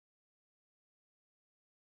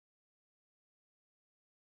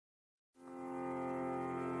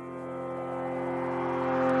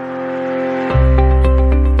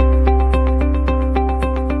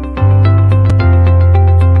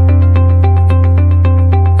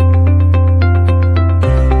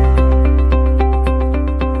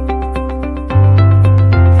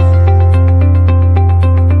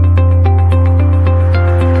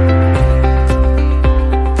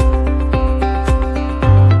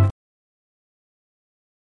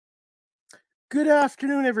Good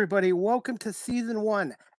afternoon, everybody. Welcome to season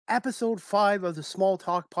one, episode 5 of the Small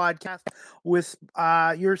Talk podcast with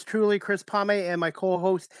yours truly, Chris Pame, and my co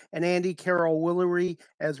host, Anandi Carol Willery,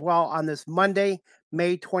 as well on this Monday,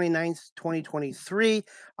 May 29th, 2023.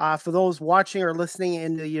 For those watching or listening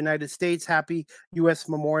in the United States, happy U.S.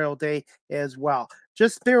 Memorial Day as well.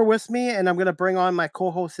 Just bear with me, and I'm going to bring on my co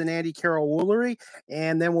host, Anandi Carol Willery,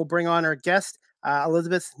 and then we'll bring on our guest,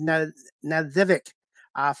 Elizabeth Knezevic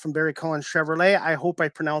from Barry Cullen Chevrolet. I hope I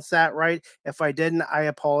pronounced that right. If I didn't, I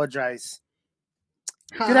apologize.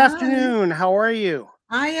 Good Hi, afternoon. How are you?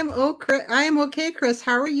 I am okay, Chris.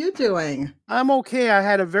 How are you doing? I'm okay. I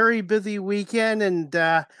had a very busy weekend, and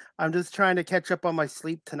I'm just trying to catch up on my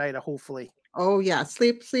sleep tonight, hopefully. Oh yeah,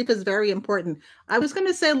 sleep is very important. I was going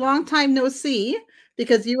to say long time no see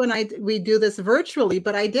because you and we do this virtually,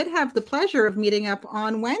 but I did have the pleasure of meeting up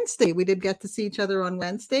on Wednesday. We did get to see each other on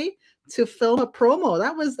Wednesday to film a promo.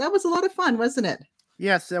 That was a lot of fun, wasn't it?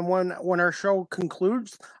 Yes, and when our show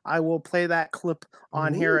concludes, I will play that clip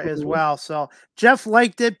on here as Ooh. well. So Jeff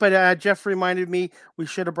liked it, but Jeff reminded me we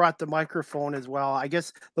should have brought the microphone as well. I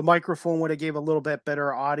guess the microphone would have gave a little bit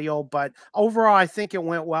better audio, but overall, I think it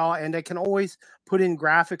went well, and I can always put in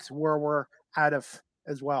graphics where we're out of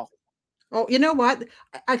as well. Oh, you know what?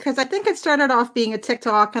 Because I think it started off being a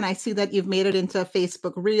TikTok, and I see that you've made it into a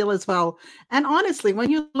Facebook Reel as well. And honestly, when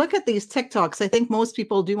you look at these TikToks, I think most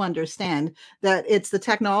people do understand that it's the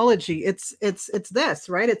technology. It's this,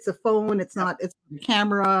 right? It's a phone. Yep. It's a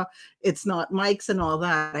camera. It's not mics and all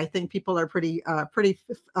that. I think people are pretty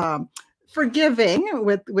forgiving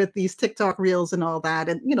with these TikTok reels and all that.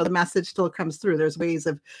 And the message still comes through. There's ways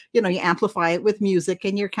of you amplify it with music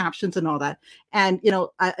and your captions and all that. And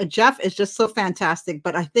Jeff is just so fantastic.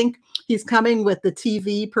 But I think he's coming with the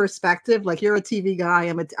TV perspective. Like you're a TV guy,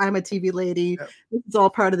 I'm a TV lady. Yep. This is all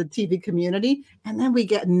part of the TV community. And then we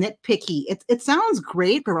get nitpicky. It sounds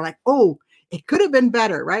great, but we're like, oh, it could have been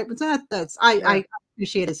better, right? But I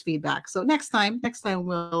appreciate his feedback. So next time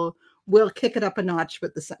we'll kick it up a notch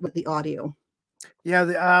with the audio.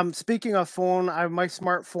 Yeah, speaking of phone, I have my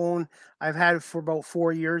smartphone. I've had it for about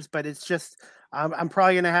 4 years, but it's just I'm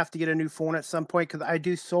probably gonna have to get a new phone at some point because I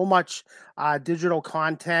do so much digital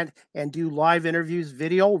content and do live interviews.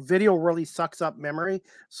 Video really sucks up memory,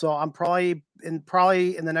 so I'm probably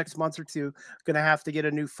in the next month or two gonna have to get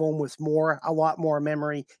a new phone with a lot more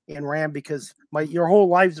memory and RAM because my your whole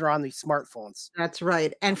lives are on these smartphones. That's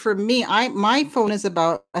right. And for me, my phone is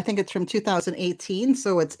about, I think it's from 2018,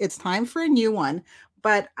 so it's time for a new one.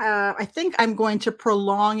 But I think I'm going to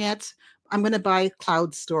prolong it. I'm going to buy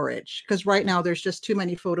cloud storage because right now there's just too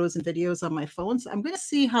many photos and videos on my phone. So I'm going to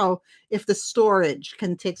see how if the storage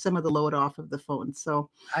can take some of the load off of the phone. So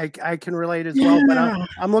I can relate as well, but yeah,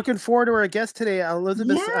 I'm looking forward to our guest today,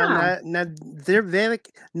 Elizabeth yeah.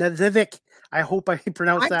 Knezevic. I hope I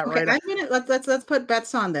pronounced that Okay, right. I'm gonna let's put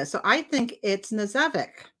bets on this. So I think it's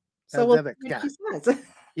Knezevic. So we'll Knezevic, see what yeah. she says.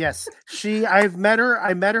 Yes, I've met her.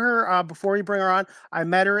 I met her before you bring her on. I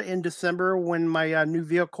met her in December when my new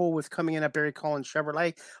vehicle was coming in at Barry Cullen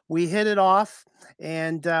Chevrolet. We hit it off,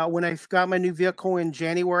 and when I got my new vehicle in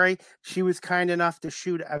January, she was kind enough to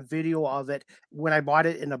shoot a video of it when I bought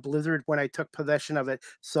it in a blizzard when I took possession of it.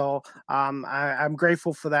 So I'm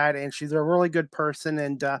grateful for that, and she's a really good person.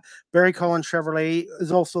 And Barry Cullen Chevrolet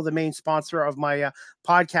is also the main sponsor of my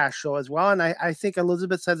podcast show as well. And I think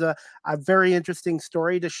Elizabeth has a very interesting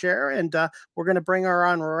story to share, and we're going to bring her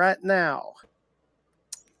on right now.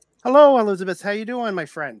 Hello, Elizabeth. How you doing, my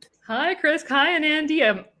friend? Hi, Chris. Hi,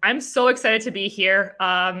 Anandi. I'm so excited to be here.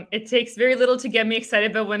 It takes very little to get me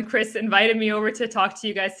excited, but when Chris invited me over to talk to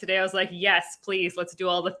you guys today, I was like, yes, please, let's do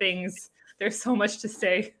all the things. There's so much to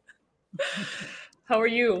say. How are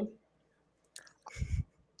you?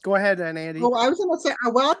 Go ahead, Anandi. Oh, I was going to say,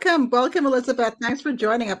 welcome, Elizabeth. Thanks for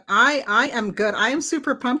joining up. I am good. I am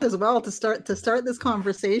super pumped as well to start this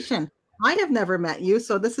conversation. I have never met you,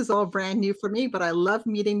 so this is all brand new for me. But I love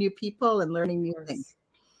meeting new people and learning new things.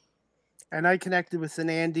 And I connected with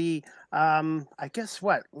Anandi, I guess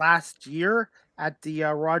last year at the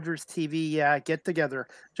Rogers TV get together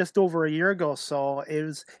just over a year ago. So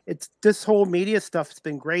it's this whole media stuff has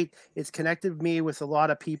been great. It's connected me with a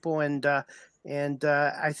lot of people, and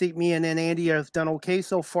I think me and Anandi have done okay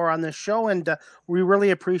so far on this show, and we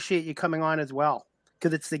really appreciate you coming on as well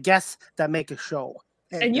because it's the guests that make a show.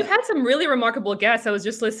 And you've had some really remarkable guests. I was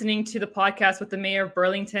just listening to the podcast with the mayor of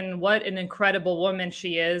Burlington. What an incredible woman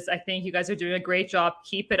she is. I think you guys are doing a great job.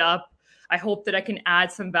 Keep it up. I hope that I can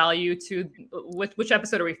add some value to which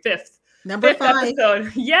episode are we? Fifth. Number Fifth 5.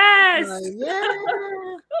 episode. Yes. Yeah.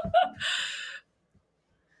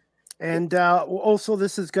 And also,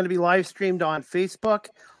 this is going to be live streamed on Facebook,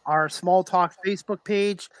 our Small Talk Facebook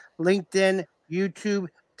page, LinkedIn, YouTube,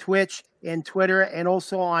 Twitch, and Twitter, and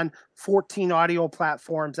also on 14 audio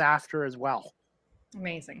platforms after as well.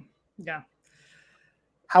 Amazing. Yeah.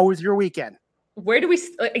 How was your weekend? Where do we?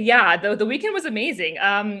 Yeah, the weekend was amazing.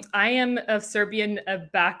 I am of Serbian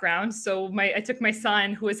background, so I took my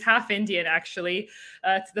son, who is half Indian actually,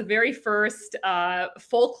 to the very first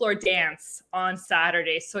folklore dance on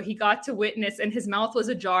Saturday. So he got to witness, and his mouth was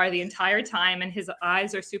ajar the entire time, and his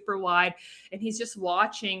eyes are super wide, and he's just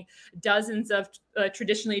watching dozens of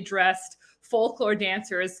traditionally dressed folklore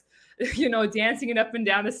dancers, dancing it up and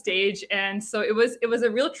down the stage. And so it was a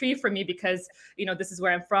real treat for me because, this is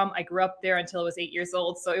where I'm from. I grew up there until I was 8 years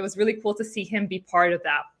old. So it was really cool to see him be part of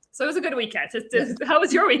that. So it was a good weekend. How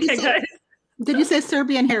was your weekend, guys? Did you say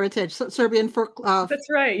Serbian heritage? Serbian folk? That's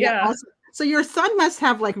right. Yeah. Also, so your son must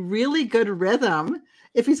have like really good rhythm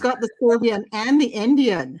if he's got the Serbian and the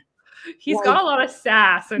Indian. He's got a lot of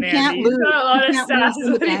sass, and Andy. He's got a lot of sass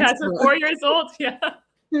when he has 4 years old. Yeah.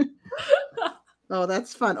 Oh,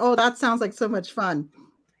 that's fun. Oh, that sounds like so much fun.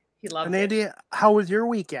 He loved and it. Andy, how was your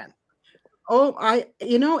weekend? Oh,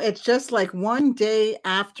 it's just like one day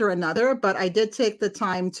after another, but I did take the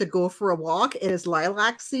time to go for a walk. It is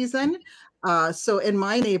lilac season. So in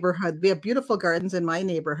my neighborhood, we have beautiful gardens in my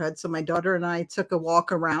neighborhood. So my daughter and I took a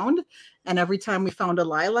walk around, and every time we found a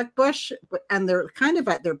lilac bush, and they're kind of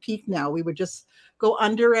at their peak now, we would just go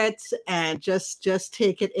under it and just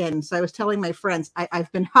take it in. So I was telling my friends,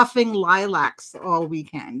 I've been huffing lilacs all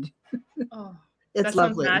weekend. Oh, it's that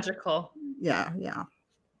lovely. Sounds magical. Yeah.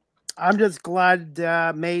 I'm just glad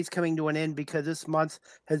May's coming to an end because this month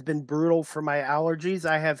has been brutal for my allergies.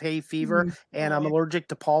 I have hay fever and I'm allergic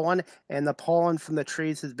to pollen, and the pollen from the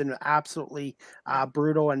trees has been absolutely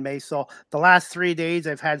brutal in May. So the last 3 days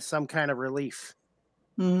I've had some kind of relief.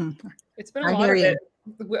 It's been a lot of it.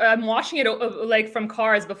 I'm washing it like from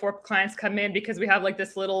cars before clients come in because we have like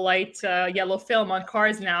this little light yellow film on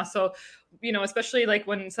cars now. So, especially like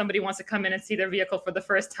when somebody wants to come in and see their vehicle for the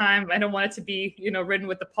first time, I don't want it to be, ridden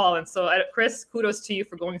with the pollen. So Chris, kudos to you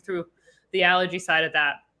for going through the allergy side of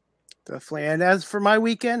that. Definitely. And as for my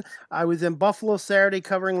weekend, I was in Buffalo Saturday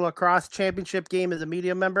covering lacrosse championship game as a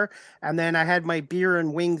media member. And then I had my beer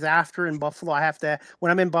and wings after in Buffalo.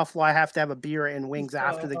 When I'm in Buffalo, I have to have a beer and wings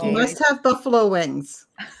after the game. You must have buffalo wings.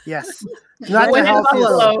 Yes. Not the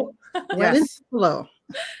healthiest. Yes. Buffalo.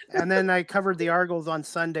 And then I covered the Argos on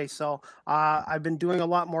Sunday. So I've been doing a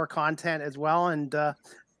lot more content as well. And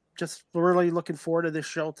just really looking forward to this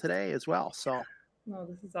show today as well. So. Oh,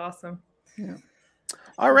 this is awesome. Yeah.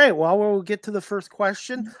 All right. Well, we'll get to the first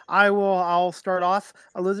question. I'll start off.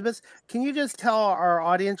 Elizabeth, can you just tell our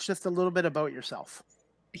audience just a little bit about yourself?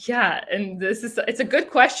 Yeah, and it's a good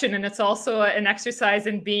question, and it's also an exercise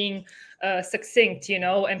in being succinct,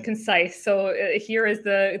 and concise. So here is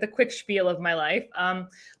the quick spiel of my life.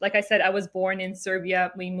 Like I said, I was born in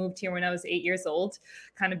Serbia. We moved here when I was 8 years old.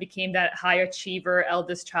 Kind of became that high achiever,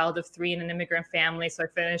 eldest child of three in an immigrant family. So I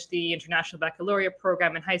finished the International Baccalaureate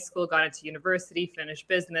program in high school, got into university, finished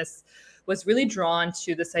business. Was really drawn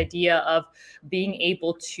to this idea of being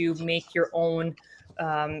able to make your own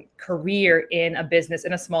career in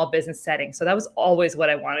a small business setting. So that was always what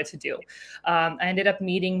I wanted to do. I ended up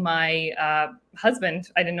meeting my husband.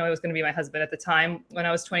 I didn't know he was going to be my husband at the time. When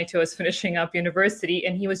I was 22, I was finishing up university,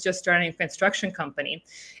 and he was just starting a construction company.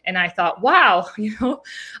 And I thought, wow,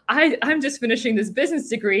 I'm just finishing this business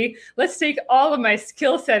degree. Let's take all of my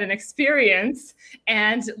skill set and experience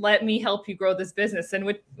and let me help you grow this business. And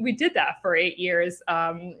we did that for 8 years,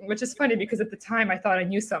 which is funny because at the time I thought I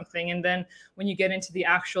knew something. And then when you get into the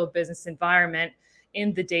actual business environment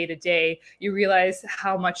in the day-to-day, you realize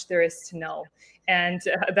how much there is to know. And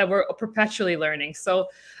that we're perpetually learning. So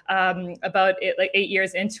about 8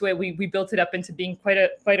 years into it, we built it up into being quite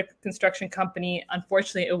a construction company.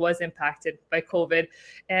 Unfortunately, it was impacted by COVID.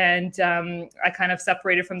 And I kind of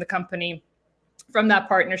separated from the company, from that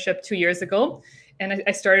partnership 2 years ago. And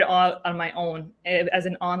I started on my own as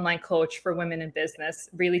an online coach for women in business,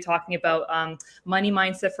 really talking about money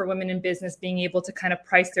mindset for women in business, being able to kind of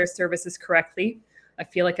price their services correctly. I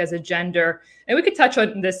feel like as a gender, and we could touch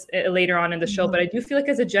on this later on in the show, but I do feel like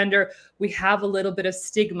as a gender, we have a little bit of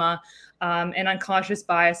stigma and unconscious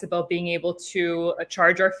bias about being able to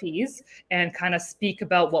charge our fees and kind of speak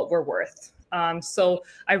about what we're worth. So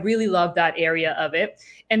I really love that area of it.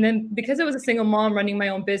 And then because I was a single mom running my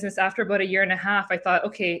own business, after about 1.5 years, I thought,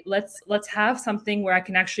 okay, let's have something where I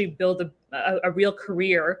can actually build a real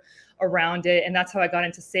career around it. And that's how I got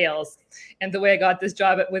into sales. And the way I got this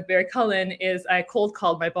job with Barry Cullen is I cold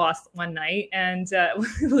called my boss one night and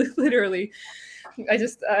literally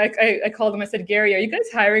I called him. I said, Gary, are you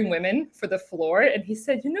guys hiring women for the floor? And he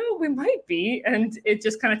said, we might be. And it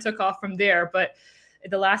just kind of took off from there. But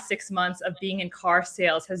the last 6 months of being in car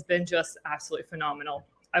sales has been just absolutely phenomenal.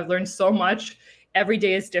 I've learned so much. Every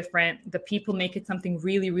day is different. The people make it something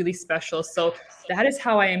really, really special. So that is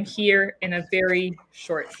how I am here in a very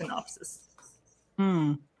short synopsis.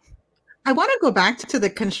 I want to go back to the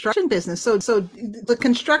construction business. So the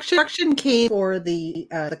construction came for the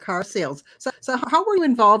car sales. So how were you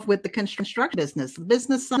involved with the construction business? The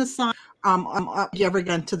business side? Did you ever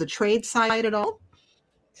get into the trade side at all?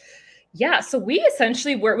 Yeah, so we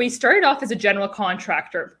started off as a general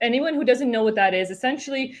contractor. Anyone who doesn't know what that is,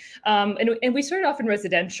 essentially, and we started off in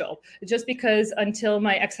residential, just because until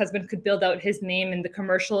my ex-husband could build out his name in the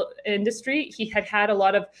commercial industry, he had a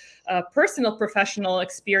lot of personal professional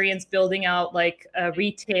experience building out like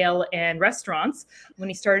retail and restaurants. When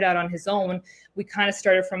he started out on his own, we kind of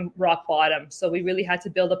started from rock bottom. So we really had to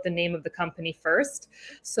build up the name of the company first.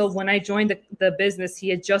 So when I joined the business, he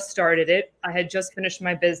had just started it. I had just finished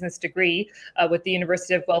my business degree with the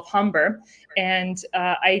University of Guelph Humber, and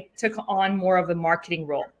I took on more of a marketing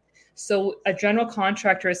role. So a general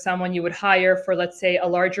contractor is someone you would hire for, let's say, a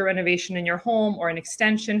larger renovation in your home or an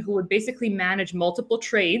extension, who would basically manage multiple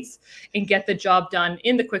trades and get the job done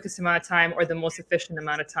in the quickest amount of time or the most efficient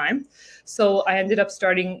amount of time. So I ended up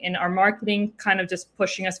starting in our marketing, kind of just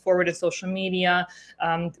pushing us forward in social media.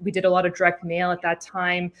 We did a lot of direct mail at that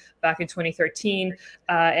time back in 2013,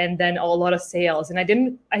 and then a lot of sales. And I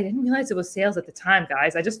didn't realize it was sales at the time,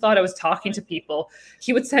 guys. I just thought I was talking to people.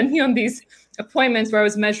 He would send me on these appointments where I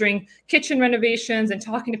was measuring kitchen renovations and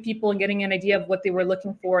talking to people and getting an idea of what they were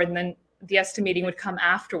looking for. And then the estimating would come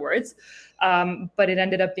afterwards. But it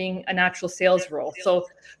ended up being a natural sales role. So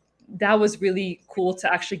that was really cool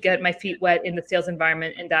to actually get my feet wet in the sales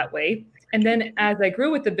environment in that way. And then as I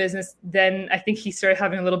grew with the business, then I think he started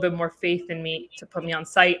having a little bit more faith in me to put me on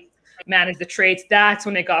site, manage the trades. That's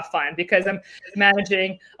when it got fun, because I'm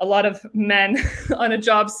managing a lot of men on a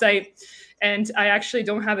job site, and I actually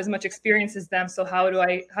don't have as much experience as them. So how do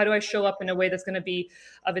I show up in a way that's going to be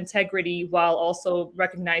of integrity, while also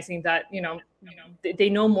recognizing that they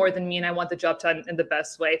know more than me, and I want the job done in the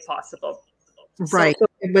best way possible. Right. So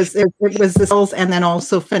it was the sales, and then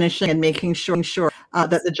also finishing and making sure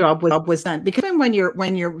that the job was done. Because when you're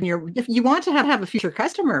if you want to have a future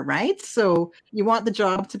customer, right? So you want the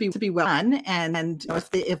job to be well done, and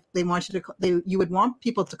if they want you to, you would want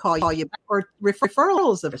people to call you back, or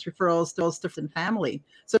referrals to different family.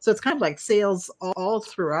 So it's kind of like sales all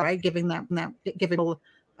throughout, right? Giving giving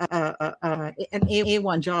an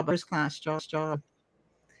A1 job, first class job.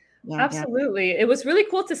 Yeah, absolutely. Yeah. It was really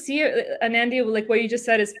cool to see it, Anandi, like what you just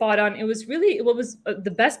said is spot on. It was really, what was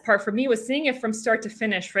the best part for me was seeing it from start to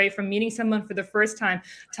finish, right? From meeting someone for the first time,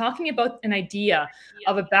 talking about an idea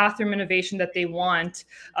of a bathroom innovation that they want.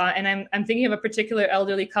 And I'm thinking of a particular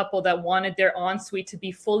elderly couple that wanted their ensuite to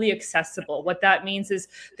be fully accessible. What that means is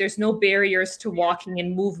there's no barriers to walking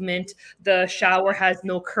and movement. The shower has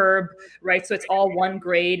no curb, right? So it's all one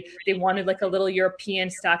grade. They wanted like a little European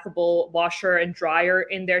stackable washer and dryer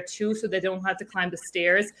in there too, so they don't have to climb the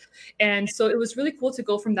stairs. And so it was really cool to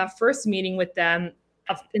go from that first meeting with them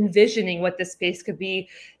of envisioning what this space could be,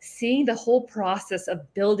 seeing the whole process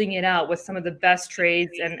of building it out with some of the best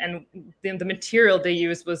trades, and the material they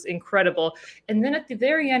used was incredible. And then at the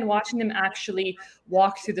very end, watching them actually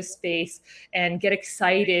walk through the space and get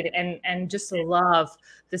excited and just love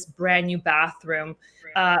this brand new bathroom,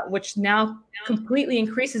 which now completely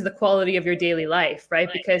increases the quality of your daily life, right?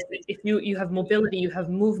 Because if you have mobility, you have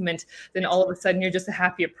movement, then all of a sudden you're just a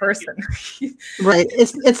happier person. Right.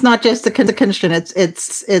 It's not just the condition.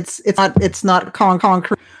 It's not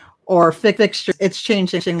concrete or fixture. It's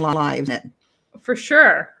changing lives. For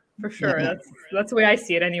sure. Yeah. That's the way I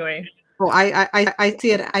see it anyway. Oh, I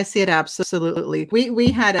see it. I see it absolutely. We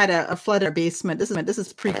had a flood in our basement. This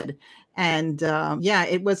is pre-flood, and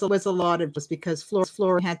it was a lot of just because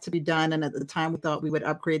floor had to be done, and at the time we thought we would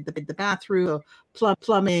upgrade the bathroom,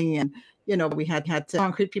 plumbing, and we had to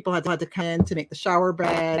concrete. People had to come in to make the shower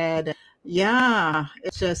bed. Yeah,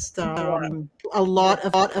 it's just a lot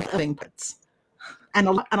of inputs. And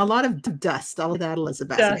a lot of dust. All of that,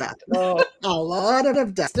 Elizabeth. Oh. A lot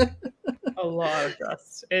of dust. A lot of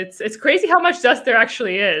dust. It's crazy how much dust there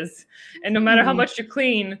actually is, and no matter how much you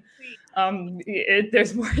clean,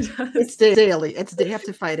 there's more dust. It's daily. You have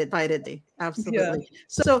to fight it. Absolutely. Yeah.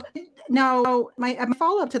 So now my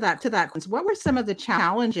follow up to that. What were some of the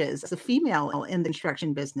challenges as a female in the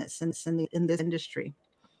construction business and in this industry?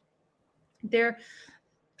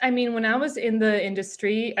 When I was in the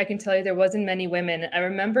industry, I can tell you there wasn't many women. I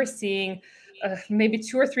remember seeing maybe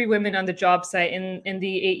 2 or 3 women on the job site in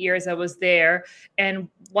the 8 years I was there. And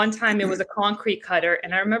one time it was a concrete cutter.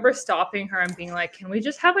 And I remember stopping her and being like, can we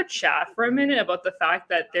just have a chat for a minute about the fact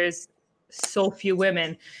that there's so few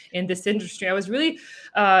women in this industry? I was really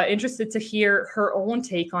interested to hear her own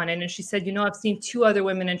take on it. And she said, I've seen 2 other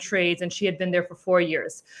women in trades, and she had been there for 4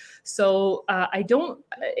 years. So I don't,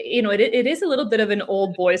 it is a little bit of an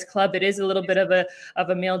old boys club. It is a little bit of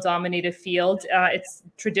a male dominated field. It's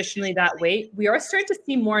traditionally that way. We are starting to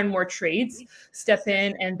see more and more trades step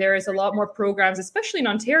in, and there is a lot more programs, especially in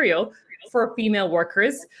Ontario, for female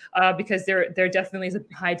workers, because there definitely is a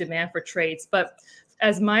high demand for trades. But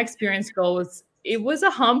as my experience goes, it was a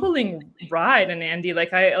humbling ride, Anandi.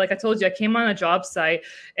 Like I told you, I came on a job site,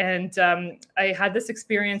 and I had this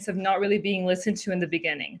experience of not really being listened to in the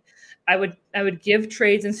beginning. I would give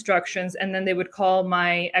trades instructions, and then they would call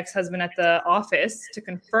my ex-husband at the office to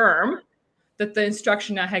confirm that the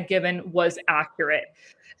instruction I had given was accurate.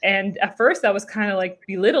 And at first, that was kind of like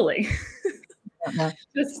belittling.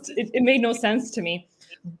 It made no sense to me.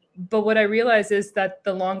 But what I realized is that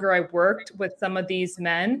the longer I worked with some of these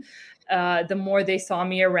men, the more they saw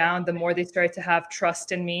me around, the more they started to have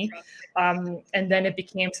trust in me. And then it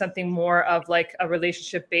became something more of like a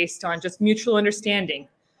relationship based on just mutual understanding.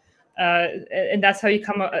 And that's how you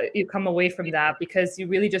come away from that, because you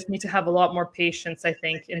really just need to have a lot more patience, I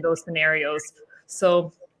think, in those scenarios.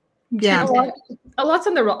 So yeah, a lot's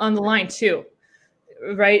on the line too.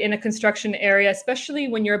 Right, in a construction area, especially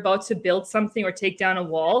when you're about to build something or take down a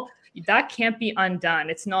wall, that can't be undone.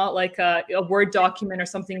 It's not like a Word document or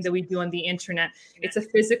something that we do on the internet. It's a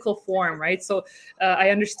physical form, right? So I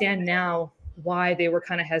understand now why they were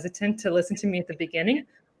kind of hesitant to listen to me at the beginning.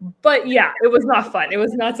 But yeah, it was not fun. It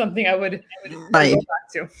was not something I would go back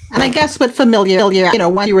to. And I guess with familiar,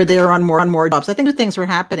 when you were there on more jobs, I think 2 things were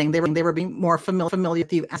happening. They were being more familiar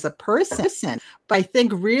with you as a person. But I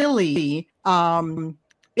think really,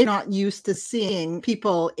 it's not used to seeing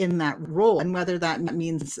people in that role, and whether that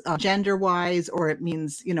means gender-wise, or it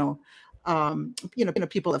means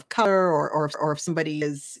people of color, or if somebody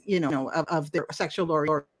is of their sexual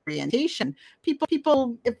orientation.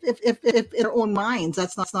 People, if in their own minds,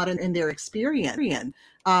 that's not in their experience.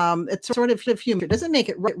 It's sort of human. It doesn't make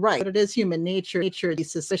it right, but it is human nature to be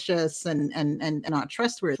suspicious and not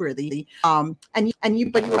trustworthy.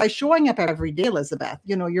 But by showing up every day, Elizabeth,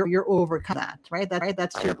 you're overcoming that, right?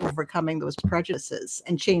 That's you're overcoming those prejudices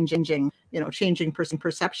and changing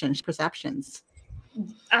perceptions.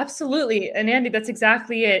 Absolutely. And Andy, that's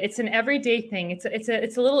exactly it. It's an everyday thing. It's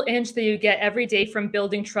a little inch that you get every day from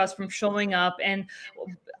building trust, from showing up. And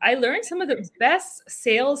I learned some of the best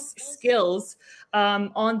sales skills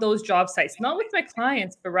on those job sites, not with my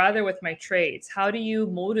clients, but rather with my trades. How do you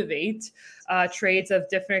motivate trades of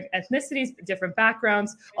different ethnicities, different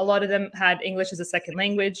backgrounds? A lot of them had English as a second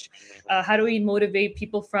language. How do we motivate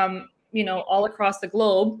people from, all across the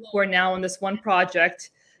globe who are now on this one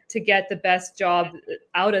project to get the best job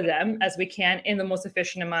out of them as we can in the most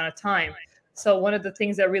efficient amount of time? So one of the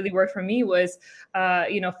things that really worked for me was,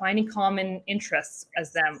 finding common interests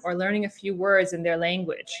as them, or learning a few words in their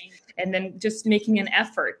language, and then just making an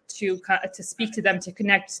effort to speak to them, to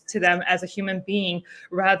connect to them as a human being,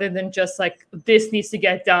 rather than just like, this needs to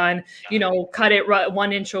get done, cut it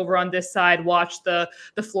 1 inch over on this side, watch the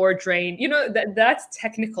floor drain. That's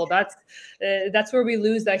technical. That's where we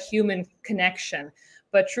lose that human connection.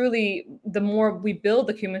 But truly, the more we build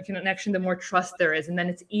the human connection, the more trust there is. And then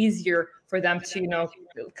it's easier for them to,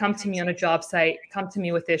 come to me on a job site, come to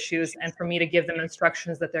me with issues, and for me to give them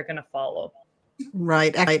instructions that they're going to follow.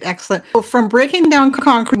 Right. Excellent. So from breaking down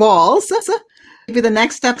concrete walls, maybe the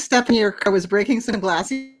next step in your career was breaking some glass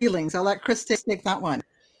ceilings. I'll let Chris take that one.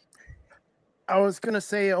 I was going to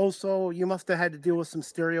say also, you must have had to deal with some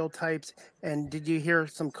stereotypes. And did you hear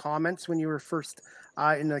some comments when you were first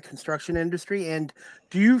in the construction industry? And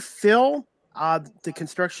do you feel the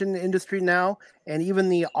construction industry now, and even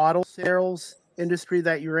the auto sales industry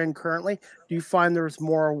that you're in currently, do you find there's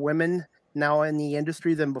more women now in the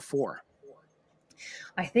industry than before?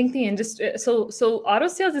 I think the industry, so auto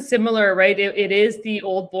sales is similar, right? It is the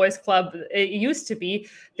old boys club. It used to be.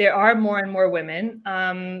 There are more and more women.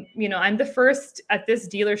 I'm the first at this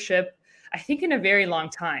dealership, I think, in a very long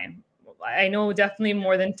time. I know definitely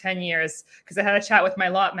more than 10 years, because I had a chat with my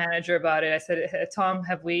lot manager about it. I said, Tom,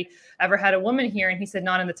 have we ever had a woman here? And he said,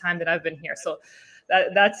 not in the time that I've been here. So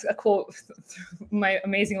that's a quote from my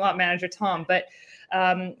amazing lot manager, Tom. But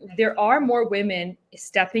there are more women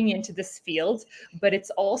stepping into this field, but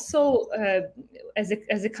it's also as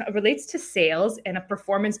it relates to sales and a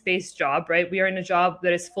performance-based job, right? We are in a job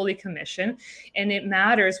that is fully commission, and it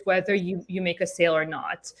matters whether you make a sale or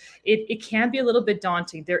not. It can be a little bit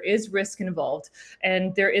daunting. There is risk involved,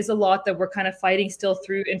 and there is a lot that we're kind of fighting still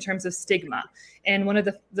through in terms of stigma. And one of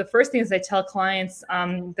the first things I tell clients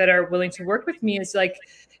that are willing to work with me is like,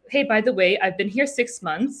 hey, by the way, I've been here 6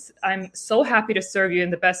 months. I'm so happy to serve you in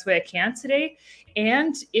the best way I can today.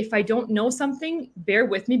 And if I don't know something, bear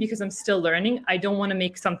with me because I'm still learning. I don't want to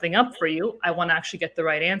make something up for you. I want to actually get the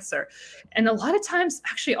right answer. And a lot of times,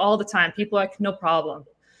 actually all the time, people are like, no problem.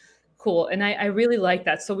 Cool. And I really like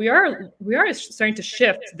that. So we are starting to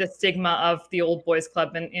shift the stigma of the old boys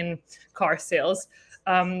club in car sales.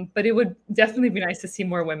 But it would definitely be nice to see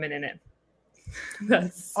more women in it.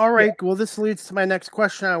 All right. Yeah. Well, this leads to my next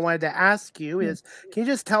question I wanted to ask you is, can you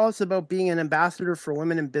just tell us about being an ambassador for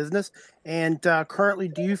women in business? And currently,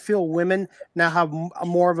 do you feel women now have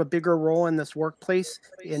more of a bigger role in this workplace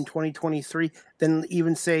in 2023 than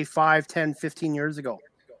even say 5, 10, 15 years ago?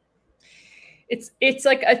 It's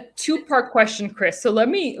like a two-part question, Chris. So let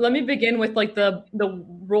me begin with like the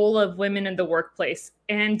role of women in the workplace.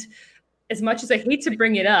 And as much as I hate to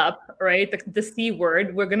bring it up, right, the C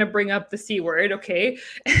word, we're going to bring up the C word, okay?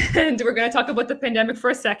 And we're going to talk about the pandemic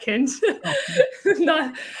for a second.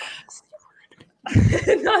 not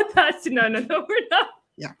that, no, we're not.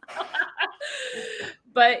 Yeah.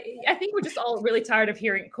 But I think we're just all really tired of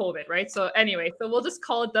hearing COVID, right? So anyway, so we'll just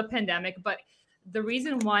call it the pandemic. But the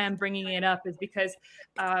reason why I'm bringing it up is because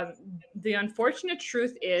the unfortunate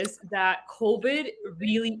truth is that COVID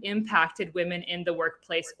really impacted women in the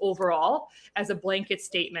workplace overall as a blanket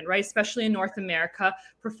statement, right? Especially in North America,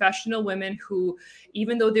 professional women who,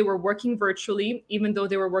 even though they were working virtually, even though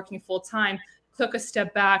they were working full time, took a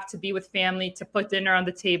step back to be with family, to put dinner on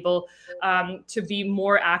the table, to be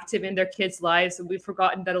more active in their kids' lives. We've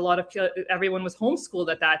forgotten that everyone was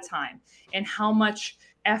homeschooled at that time, and how much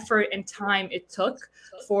effort and time it took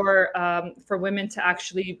for women to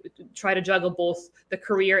actually try to juggle both the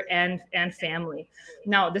career and family.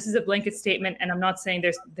 Now, this is a blanket statement, and I'm not saying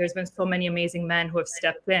there's been so many amazing men who have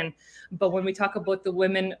stepped in, but when we talk about the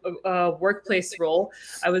women workplace role,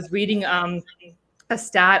 I was reading a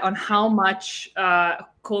stat on how much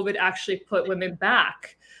COVID actually put women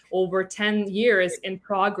back over 10 years in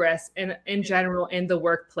progress in general in the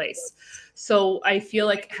workplace. So I feel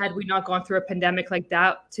like had we not gone through a pandemic like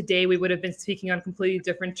that, today we would have been speaking on completely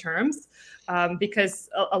different terms, because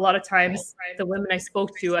a lot of times the women I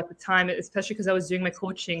spoke to at the time, especially because I was doing my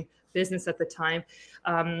coaching business at the time,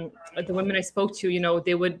 the women I spoke to,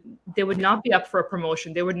 they would not be up for a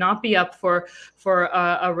promotion. They would not be up for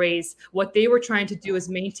a raise. What they were trying to do is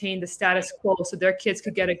maintain the status quo so their kids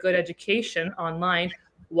could get a good education online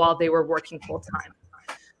while they were working full time.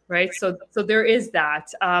 Right. So there is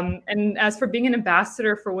that. And as for being an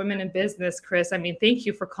ambassador for women in business, Chris, I mean, thank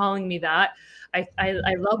you for calling me that.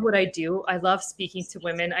 I love what I do. I love speaking to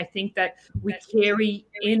women. I think that we carry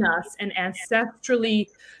in us an ancestrally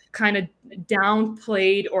kind of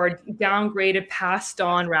downplayed or downgraded, passed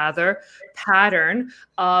on rather, pattern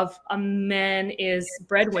of a man is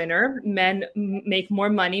breadwinner, men make more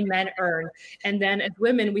money, men earn. And then as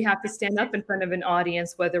women, we have to stand up in front of an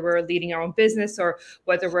audience, whether we're leading our own business or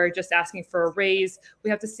whether we're just asking for a raise. We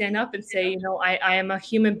have to stand up and say, I am a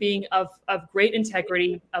human being of great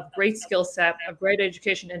integrity, of great skill set, of great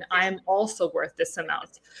education, and I am also worth this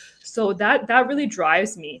amount. So that really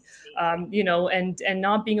drives me, and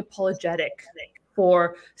not being apologetic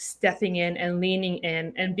for stepping in and leaning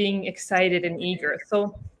in and being excited and eager.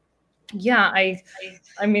 So yeah,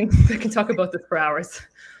 I mean, I can talk about this for hours,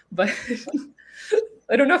 but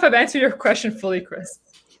I don't know if I've answered your question fully, Chris.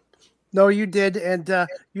 No, you did. And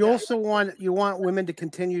you also want women to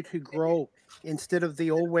continue to grow instead of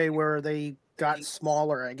the old way where they got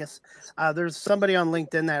smaller. I guess there's somebody on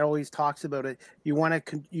LinkedIn that always talks about it. You want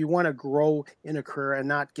to grow in a career and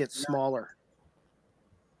not get smaller.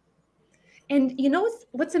 And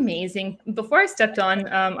what's amazing? Before I stepped on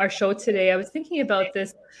our show today, I was thinking about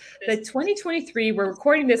this, that 2023, we're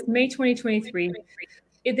recording this May 2023.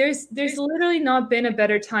 There's literally not been a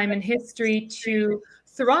better time in history to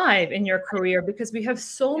thrive in your career because we have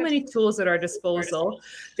so many tools at our disposal.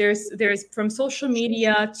 There's from social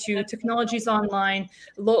media to technologies online,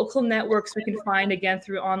 local networks we can find again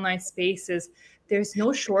through online spaces. There's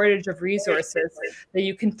no shortage of resources that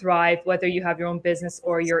you can thrive, whether you have your own business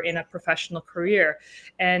or you're in a professional career.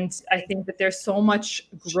 And I think that there's so much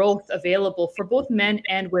growth available for both men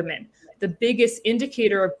and women. The biggest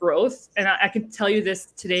indicator of growth, and I can tell you this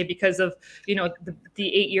today because of the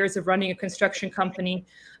 8 years of running a construction company,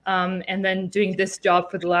 and then doing this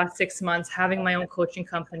job for the last 6 months, having my own coaching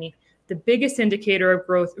company, the biggest indicator of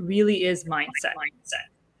growth really is mindset.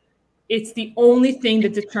 It's the only thing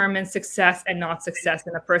that determines success and not success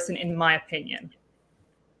in a person, in my opinion.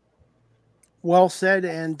 Well said.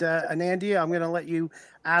 And Anandi, I'm going to let you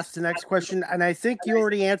ask the next question. And I think you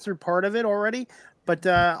already answered part of it already, but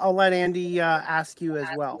I'll let Andy ask you as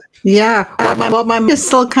well. Yeah, well, my mind is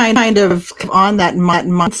still kind of on that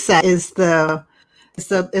mindset. Is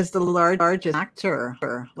the largest actor.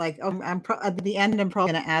 Like, at the end, I'm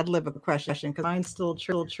probably going to ad-lib a question because mine's still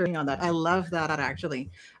churning on that. I love that,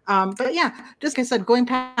 actually. But yeah, just like I said, going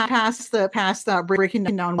past breaking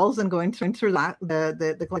down walls and going through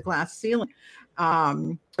the glass ceiling.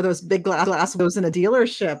 Those big glass windows in a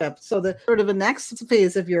dealership. So the sort of the next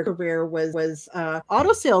phase of your career was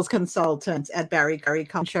auto sales consultant at Barry Collin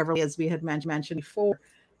Chevrolet, as we had mentioned before.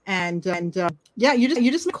 And yeah, you just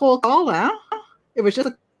made a cold call, huh? It was just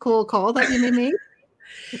a cold call that you made.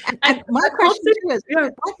 And my question to you is,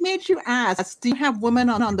 what made you ask? Do you have women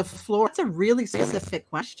on the floor? That's a really specific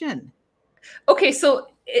question. Okay, so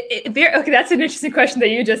that's an interesting question that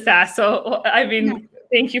you just asked. So I mean,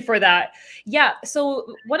 thank you for that. Yeah.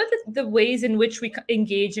 So one of the ways in which we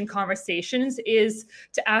engage in conversations is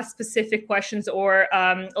to ask specific questions or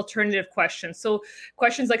alternative questions. So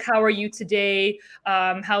questions like, how are you today?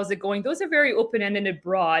 How's it going? Those are very open-ended and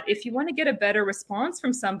broad. If you want to get a better response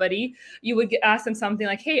from somebody, you would ask them something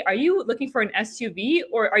like, hey, are you looking for an SUV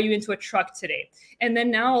or are you into a truck today? And then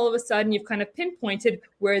now all of a sudden you've kind of pinpointed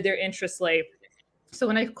where their interests lay. So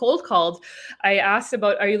when I cold called, I asked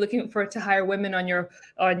about, are you looking to hire women on your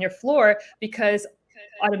floor? Because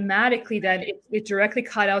automatically then it directly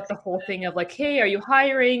cut out the whole thing of like, hey, are you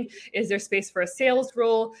hiring? Is there space for a sales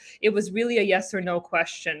role? It was really a yes or no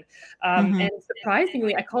question. And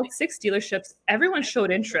surprisingly, I called 6 dealerships. Everyone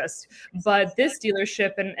showed interest, but this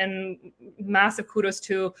dealership, and massive kudos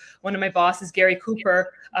to one of my bosses, Gary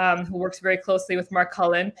Cooper, who works very closely with Mark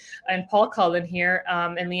Cullen and Paul Cullen here,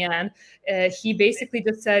 and Leanne. He basically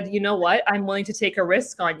just said, you know what, I'm willing to take a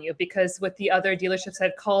risk on you, because what the other dealerships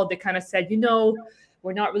had called, they kind of said,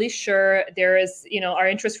 we're not really sure. There is, our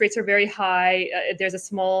interest rates are very high. There's a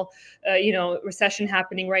small, recession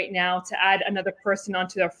happening right now. To add another person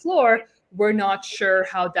onto our floor, we're not sure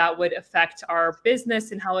how that would affect our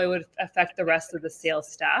business and how it would affect the rest of the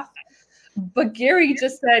sales staff. But Gary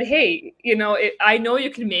just said, hey, I know you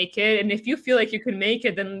can make it. And if you feel like you can make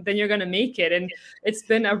it, then you're going to make it. And it's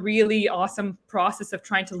been a really awesome process of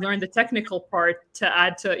trying to learn the technical part to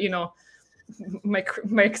add to, my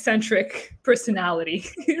eccentric personality.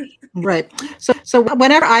 Right. So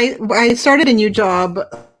whenever I started a new job,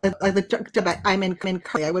 the job I'm in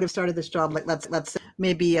currently, I would have started this job like let's say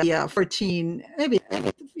maybe 14, maybe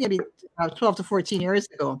 12 to 14 years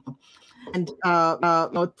ago. And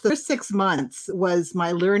the first 6 months was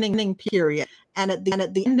my learning period. And at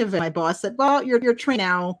the end of it, my boss said, well, you're trained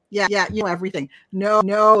now. Yeah, you know everything.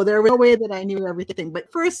 No, there was no way that I knew everything.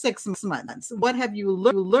 But first 6 months, what have you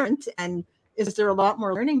learned? And is there a lot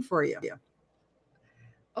more learning for you?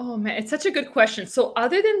 Oh man, it's such a good question. So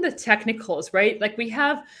other than the technicals, right? Like we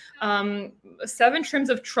have 7 trims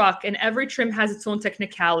of truck, and every trim has its own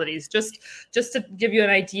technicalities. Just to give you an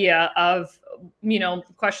idea of,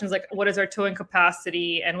 questions like, what is our towing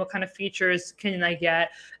capacity and what kind of features can I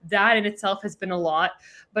get? That in itself has been a lot,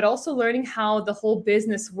 but also learning how the whole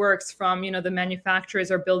business works from, the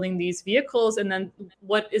manufacturers are building these vehicles, and then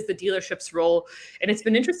what is the dealership's role? And it's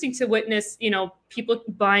been interesting to witness, people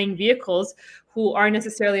buying vehicles who aren't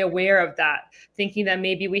necessarily aware of that, thinking that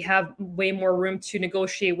maybe we have way more room to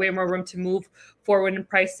negotiate, way more room to move forward in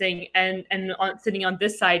pricing, and sitting on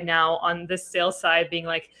this side now, on this sales side, being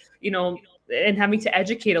like, and having to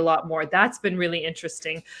educate a lot more. That's been really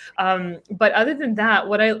interesting. But other than that,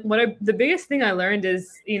 the biggest thing I learned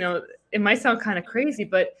is, it might sound kind of crazy,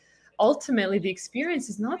 but ultimately the experience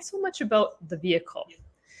is not so much about the vehicle.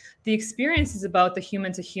 The experience is about the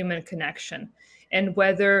human to human connection and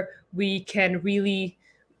whether we can really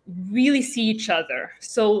see each other.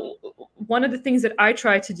 So one of the things that I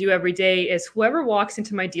try to do every day is whoever walks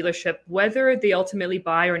into my dealership, whether they ultimately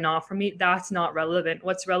buy or not from me, that's not relevant.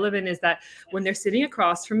 What's relevant is that when they're sitting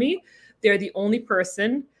across from me, they're the only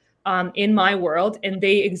person in my world, and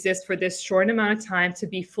they exist for this short amount of time to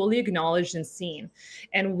be fully acknowledged and seen.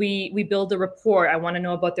 And we build a rapport. I want to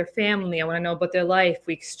know about their family. I want to know about their life.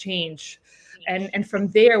 We exchange. And from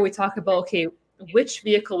there, we talk about, okay, which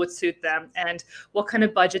vehicle would suit them and what kind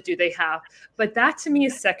of budget do they have. But that to me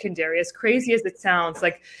is secondary, as crazy as it sounds.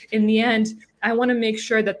 Like in the end, I want to make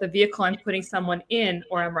sure that the vehicle I'm putting someone in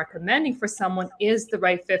or I'm recommending for someone is the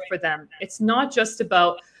right fit for them. It's not just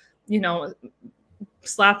about,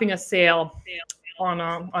 slapping a sale on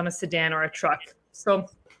a sedan or a truck. So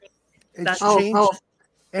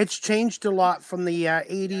it's changed a lot from the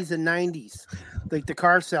 80s and 90s. Like the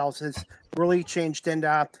car sales has really changed. And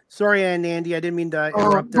sorry, Anandi, I didn't mean to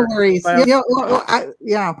interrupt there. No worries.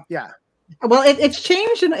 Yeah. Well, it's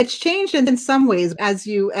changed, and it's changed in some ways as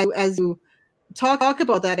you talk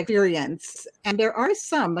about that experience. And there are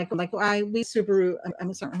some we Subaru.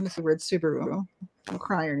 I'm sorry, I'm going to say the word Subaru. Don't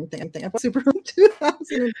cry or anything. About Subaru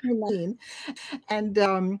 2019,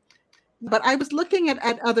 and but I was looking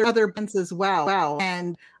at other brands as well,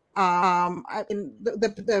 and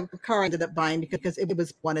the car I ended up buying because it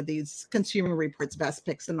was one of these Consumer Reports best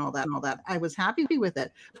picks and all that. I was happy with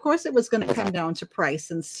it. Of course, it was going to come down to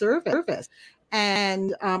price and service.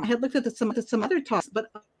 And I had looked at some other talks,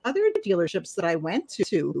 but other dealerships that I went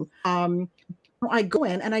to, I go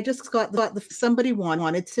in and I just thought somebody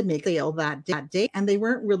wanted to make a sale that day, and they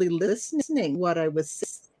weren't really listening what I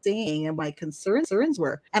was saying and my concerns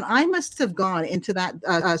were. And I must have gone into that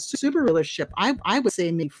Subaru dealership, I would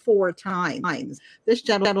say maybe 4 times. This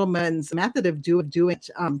gentleman's method of doing it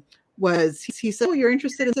was he said, "Oh, you're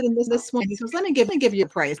interested in this one?" He says, "Let me give you a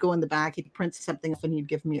price." Go in the back, he prints something up and he'd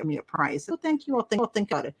give me a price. "Oh, thank you. I'll think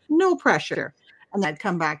about it." No pressure. And I'd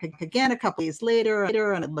come back again a couple days later,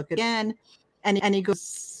 and I'd look again, and he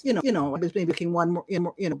goes, I was maybe looking one more,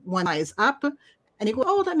 one size up, and he goes,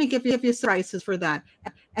 "Oh, let me give you some prices for that."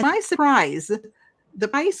 And my surprise, the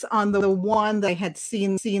price on the one that I had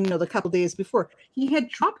seen the couple days before, he had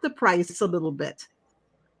dropped the price a little bit.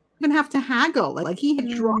 Even have to haggle, like he had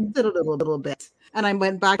dropped it a little bit. And I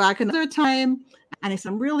went back another time, and I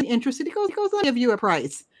said, "I'm really interested." He goes, "I'll give you a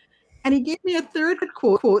price." And he gave me a third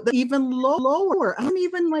quote that even lower. I'm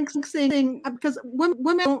even saying, because women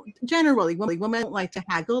don't like to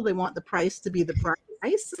haggle. They want the price to be the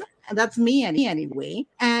price, and that's me anyway.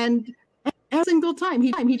 And every single time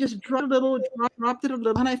he just dropped it a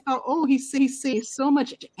little, and I felt, oh, he saved so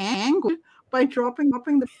much anger by dropping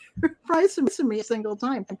the price for me a single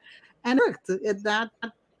time, and it worked.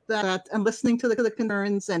 That and listening to the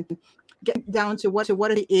concerns and get down to what do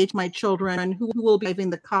they age my children and who will be driving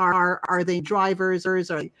the car, are they drivers, or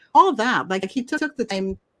all that. Like he took the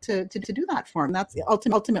time to do that for him. That's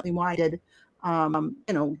ultimately why I did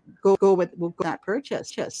go with that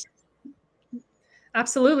purchase.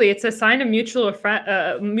 Absolutely. It's a sign of mutual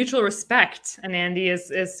respect, Anandi,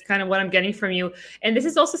 is kind of what I'm getting from you. And this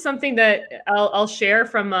is also something that I'll share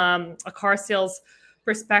from a car sales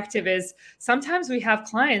perspective, is sometimes we have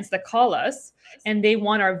clients that call us and they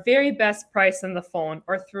want our very best price on the phone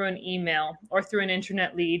or through an email or through an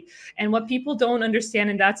internet lead. And what people don't understand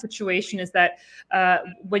in that situation is that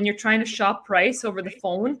when you're trying to shop price over the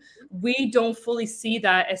phone, we don't fully see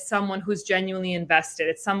that as someone who's genuinely invested.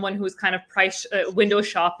 It's someone who's kind of price window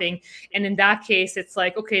shopping. And in that case, it's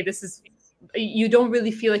like, okay, you don't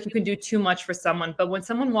really feel like you can do too much for someone. But when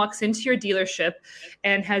someone walks into your dealership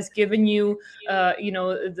and has given you,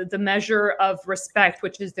 the measure of respect,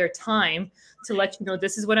 which is their time, to let you know,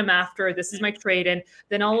 this is what I'm after, this is my trade, and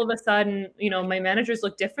then all of a sudden, my managers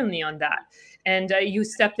look differently on that. And you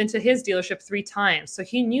stepped into his dealership 3 times, so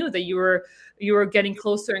he knew that you were getting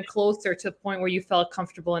closer and closer to the point where you felt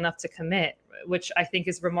comfortable enough to commit, which I think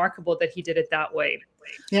is remarkable that he did it that way.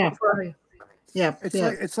 Yeah.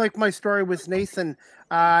 It's like my story with Nathan.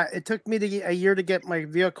 It took me a year to get my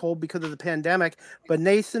vehicle because of the pandemic, but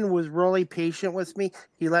Nathan was really patient with me.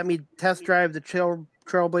 He let me test drive the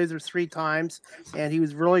Trailblazer 3 times, and he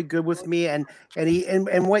was really good with me. And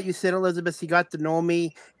what you said, Elizabeth, he got to know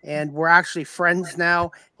me, and we're actually friends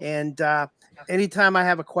now. And anytime I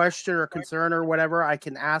have a question or concern or whatever, I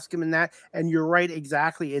can ask him in that. And you're right,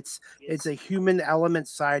 exactly. It's a human element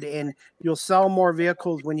side, and you'll sell more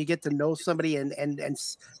vehicles when you get to know somebody and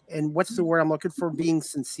what's the word I'm looking for? Being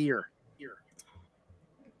sincere.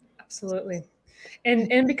 Absolutely.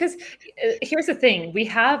 And because here's the thing, we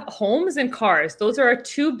have homes and cars. Those are our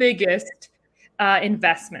 2 biggest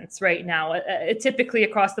investments right now, typically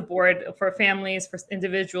across the board for families, for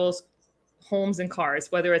individuals, homes and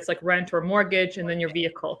cars, whether it's like rent or mortgage, and then your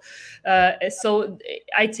vehicle. So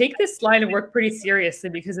I take this line of work pretty seriously,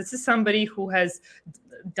 because this is somebody who has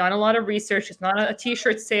done a lot of research. It's not a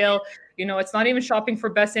t-shirt sale. It's not even shopping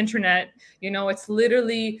for best internet. It's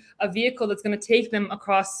literally a vehicle that's going to take them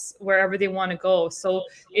across wherever they want to go. So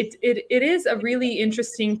it is a really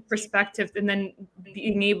interesting perspective, and then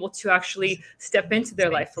being able to actually step into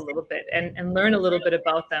their life a little bit and learn a little bit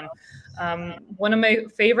about them. One of my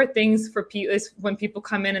favorite things for people is when people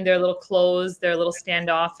come in and they're a little closed, they're a little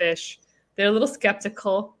standoffish. They're a little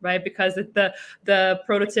skeptical, right? Because the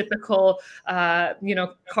prototypical,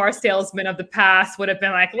 car salesman of the past would have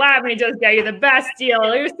been like, let me just get you the best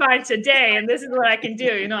deal. You sign today, and this is what I can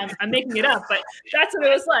do. I'm making it up, but that's what it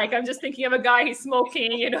was like. I'm just thinking of a guy, he's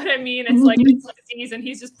smoking, you know what I mean? It's like a disease, and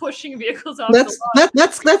he's just pushing vehicles off the lot.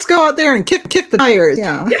 Let's go out there and kick the tires.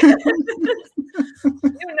 Yeah.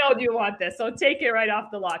 Do you want this? So take it right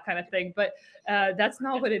off the lot kind of thing. But that's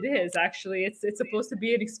not what it is, actually. It's supposed to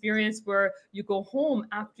be an experience where you go home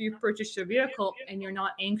after you purchase your vehicle and you're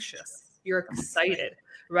not anxious. You're excited,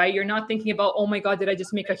 right? You're not thinking about, oh my God, did I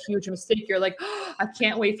just make a huge mistake? You're like, oh, I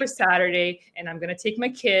can't wait for Saturday, and I'm going to take my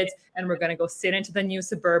kids and we're going to go sit into the new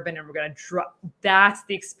Suburban and we're going to drop. That's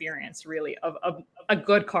the experience, really, of a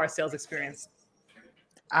good car sales experience.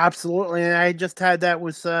 Absolutely. And I just had that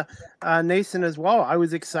with Nathan as well. I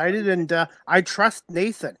was excited, and I trust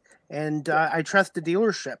Nathan, and I trust the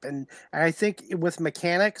dealership. And I think with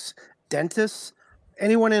mechanics, dentists,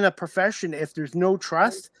 anyone in a profession, if there's no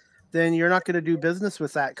trust, then you're not going to do business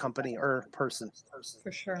with that company or person. For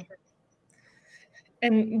sure.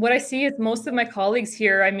 And what I see is most of my colleagues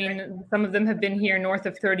here, I mean, some of them have been here north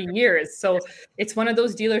of 30 years. So it's one of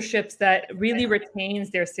those dealerships that really retains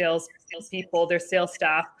their sales people, their sales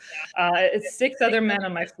staff. It's 6 other men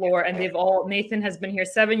on my floor, and Nathan has been here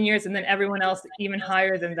 7 years, and then everyone else even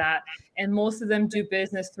higher than that. And most of them do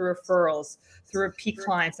business through referrals, through repeat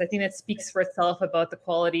clients. I think that speaks for itself about the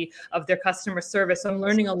quality of their customer service. So I'm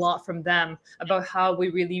learning a lot from them about how we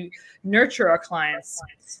really nurture our clients.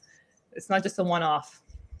 It's not just a one-off.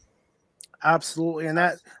 Absolutely. And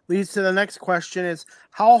that leads to the next question is,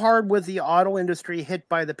 how hard was the auto industry hit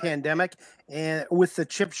by the pandemic and with the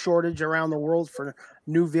chip shortage around the world for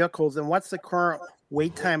new vehicles? And what's the current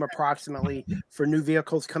wait time approximately for new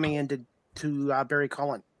vehicles coming into Barry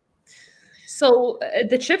Cullen? So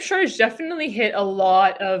the chip shortage definitely hit a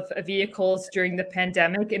lot of vehicles during the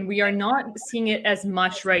pandemic, and we are not seeing it as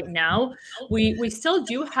much right now. We still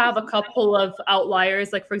do have a couple of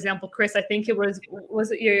outliers, like, for example, Chris, I think it was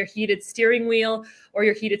it your heated steering wheel or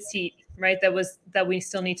your heated seat, right? That we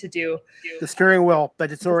still need to do. The steering wheel,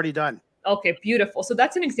 but it's already done. Okay, beautiful. So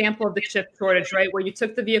that's an example of the chip shortage, right? Where you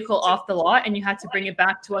took the vehicle off the lot and you had to bring it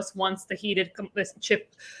back to us once the heated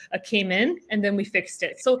chip came in, and then we fixed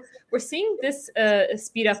it. So we're seeing this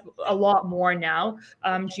speed up a lot more now.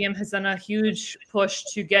 GM has done a huge push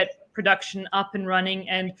to get production up and running,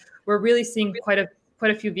 and we're really seeing quite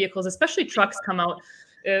a few vehicles, especially trucks, come out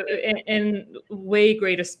in way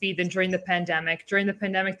greater speed than during the pandemic. During the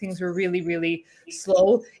pandemic, things were really, really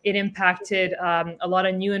slow. It impacted a lot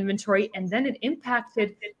of new inventory, and then it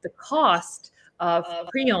impacted the cost of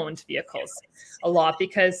pre-owned vehicles a lot,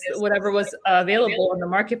 because whatever was available in the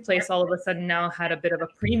marketplace all of a sudden now had a bit of a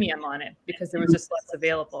premium on it because there was just less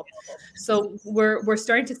available. So we're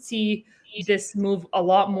starting to see this move a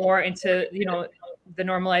lot more into, the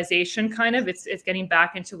normalization kind of. It's getting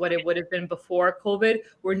back into what it would have been before COVID.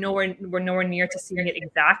 We're nowhere near to seeing it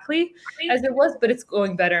exactly as it was, but it's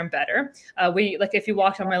going better and better. If you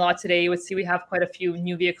walked on my lot today, you would see we have quite a few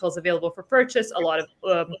new vehicles available for purchase, a lot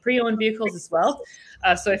of pre-owned vehicles as well.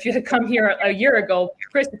 So if you had come here a year ago,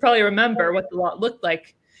 Chris, you probably remember what the lot looked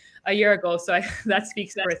like a year ago. So that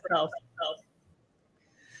speaks for itself.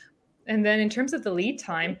 And then in terms of the lead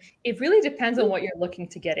time, it really depends on what you're looking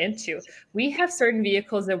to get into. We have certain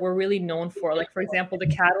vehicles that we're really known for, like, for example, the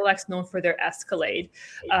Cadillac's known for their Escalade.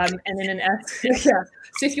 And then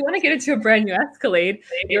So if you want to get into a brand new Escalade,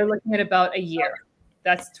 you're looking at about a year.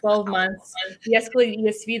 That's 12 months. The Escalade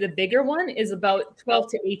ESV, the bigger one, is about 12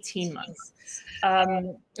 to 18 months.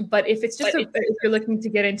 But if it's just if you're looking to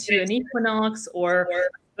get into an Equinox or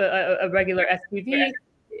a regular SUV,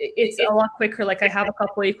 it's a lot quicker. Like, I have a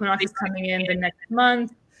couple of Equinoxes coming in the next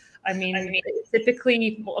month. I mean,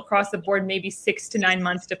 typically across the board, maybe 6 to 9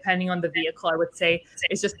 months, depending on the vehicle, I would say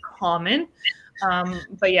is just common.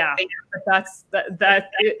 But that's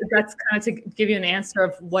kind of to give you an answer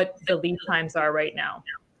of what the lead times are right now.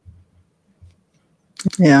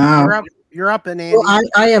 Yeah. You're up, Anandi. Well,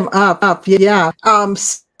 I am up. Yeah.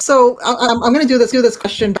 So I'm going to do this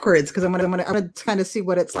question backwards, because I'm going to kind of see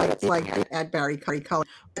what it's like at Barry Cullen.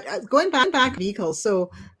 Going back to vehicles. So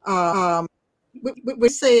we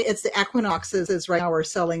say it's the Equinoxes right now are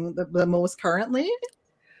selling the most currently.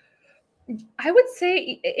 I would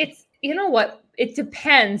say it's, it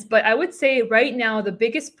depends, but I would say right now the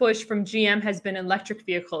biggest push from GM has been electric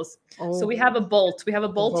vehicles. Oh. So we have a Bolt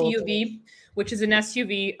EUV, which is an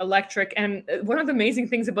SUV electric. And one of the amazing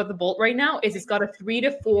things about the Bolt right now is it's got a 3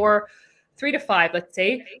 to 5, let's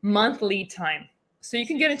say, month lead time. So you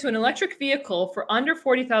can get into an electric vehicle for under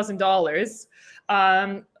 $40,000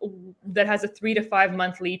 that has a 3 to 5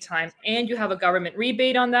 month lead time, and you have a government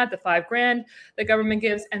rebate on that, the $5,000 the government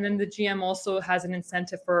gives, and then the GM also has an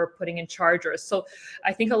incentive for putting in chargers. So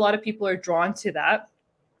I think a lot of people are drawn to that.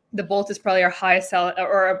 The Bolt is probably our highest sell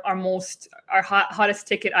or our hottest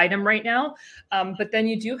ticket item right now. But then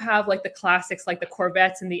you do have like the classics, like the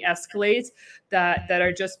Corvettes and the Escalades that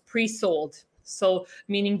are just pre-sold. So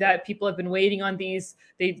meaning that people have been waiting on these.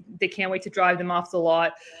 They can't wait to drive them off the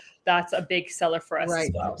lot. That's a big seller for us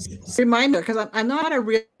as well. Reminder, because I'm not a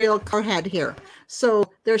real car head here.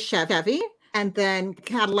 So there's Chevy, and then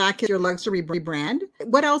Cadillac is your luxury brand.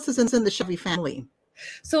 What else is in the Chevy family?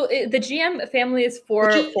 So the GM family is for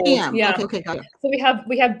GM. Yeah. Okay, got it. So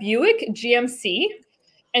we have Buick, GMC,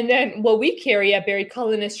 and then what we carry at Barry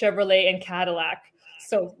Cullen is Chevrolet and Cadillac.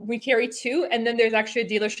 So we carry two, and then there's actually a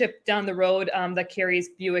dealership down the road that carries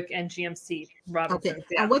Buick and GMC. Robinson.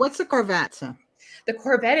 Okay. And what's the Corvette? The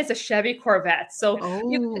Corvette is a Chevy Corvette. So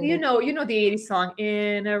you know the 80s song,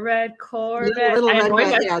 "In a Red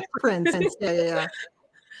Corvette." Prince. Yeah.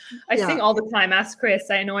 I sing all the time. Ask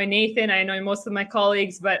Chris. I annoy Nathan. I annoy most of my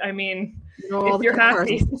colleagues. But I mean, if you're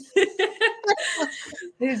happy,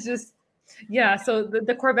 it's just, yeah. So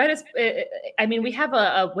the Corvette is, I mean, we have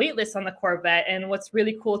a wait list on the Corvette. And what's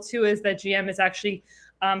really cool too is that GM is actually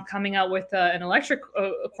coming out with an electric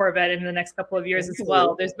Corvette in the next couple of years as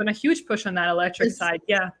well. There's been a huge push on that electric side.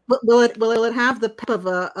 Yeah. Will it have the pep of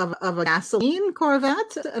a gasoline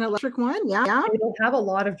Corvette, an electric one? Yeah. It'll have a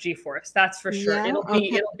lot of G-force. That's for sure. Yeah?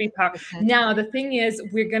 It'll be power. Okay. Now the thing is,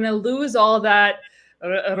 we're gonna lose all that. You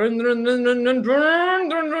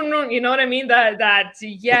know what I mean? That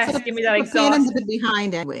yes, give me that exhaust.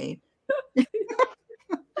 Behind anyway.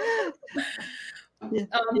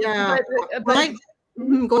 But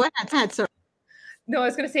go ahead, sir. No, I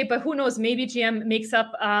was going to say, but who knows? Maybe GM makes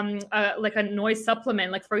up like a noise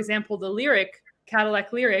supplement. Like, for example, the Cadillac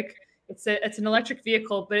Lyriq. It's an electric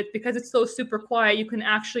vehicle, but because it's so super quiet, you can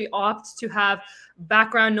actually opt to have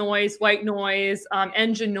background noise, white noise,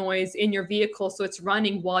 engine noise in your vehicle, so it's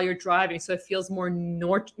running while you're driving, so it feels more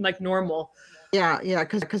like normal. Yeah,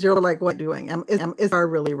 because you're like, what doing? Is car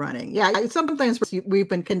really running? Yeah, sometimes we've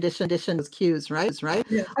been conditioned as cues, right?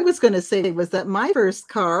 Yeah. I was going to say was that my first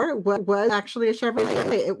car was actually a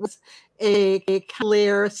Chevrolet. It was a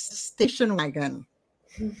Cavalier station wagon.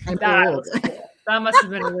 That must have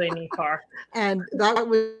been a really neat car. And that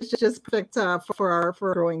was just picked for our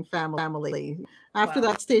growing family. After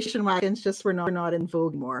that, station wagons just were not in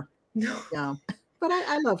vogue anymore. No. Yeah. But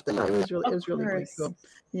I loved it. It was really cool.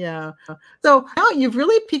 Yeah. So now you've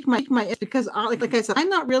really piqued my interest because, like I said, I'm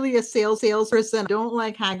not really a salesperson. I don't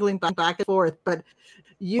like haggling back and forth. But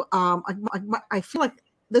you, I feel like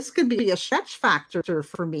this could be a stretch factor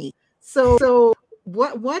for me. So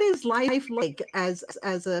what is life like as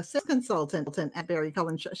a sales consultant at Barry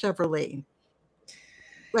Cullen Chevrolet?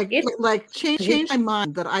 Like change my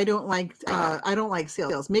mind that I don't like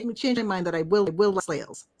sales. Make me change my mind that I will like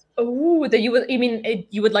sales. Oh, that you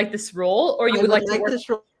would like this role, or you would like to work this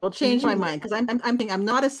role? Change my mind because I'm thinking I'm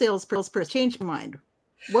not a salesperson. Change my mind.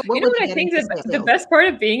 What I think that the best part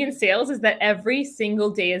of being in sales is that every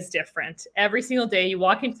single day is different. Every single day you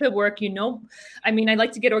walk into work, I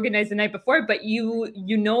like to get organized the night before, but you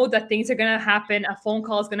know that things are going to happen. A phone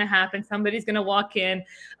call is going to happen. Somebody's going to walk in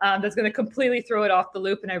that's going to completely throw it off the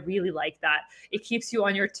loop. And I really like that. It keeps you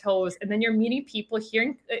on your toes. And then you're meeting people,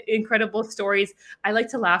 hearing incredible stories. I like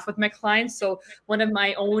to laugh with my clients. So one of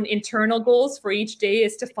my own internal goals for each day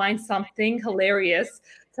is to find something hilarious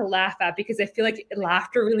to laugh at, because I feel like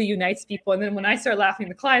laughter really unites people. And then when I start laughing,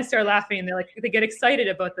 the clients start laughing, and they get excited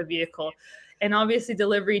about the vehicle. And obviously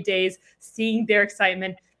delivery days, seeing their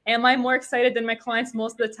excitement. Am I more excited than my clients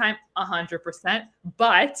most of the time? 100%.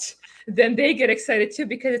 But then they get excited too,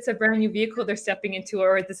 because it's a brand new vehicle they're stepping into,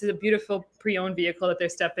 or this is a beautiful pre-owned vehicle that they're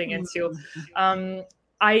stepping into.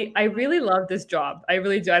 I really love this job. I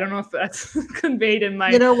really do. I don't know if that's conveyed in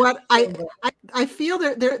my. You know what? I feel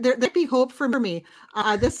there be hope for me.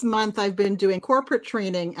 This month I've been doing corporate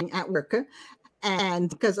training at work,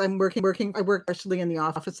 and because I'm working, I work partially in the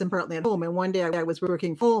office and partly at home. And one day I was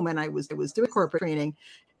working home and I was doing corporate training,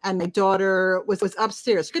 and my daughter was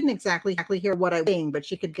upstairs. She couldn't exactly hear what I was saying, but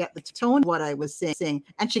she could get the tone of what I was saying.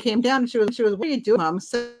 And she came down and she was, what are you doing, Mom?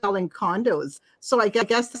 Selling condos. So I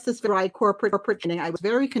guess this is very corporate training. I was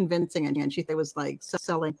very convincing, and she was like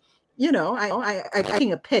selling. I'm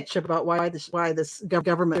making a pitch about why this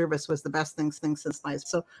government service was the best thing since sliced.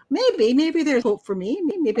 So maybe there's hope for me.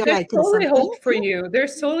 Maybe there's totally hope for you.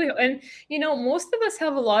 There's totally, and most of us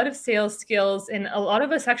have a lot of sales skills, and a lot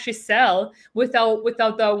of us actually sell without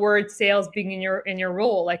the word sales being in your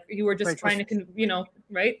role. Like you were just trying to,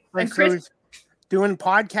 right? Like and Chris. doing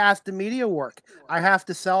podcast and media work. I have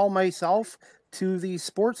to sell myself to the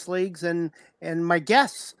sports leagues and my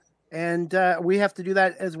guests. And we have to do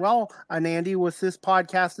that as well, Anandi, with this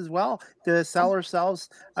podcast as well, to sell ourselves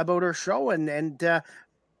about our show. And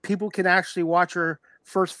people can actually watch our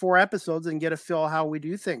first 4 episodes and get a feel of how we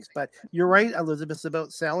do things. But you're right, Elizabeth,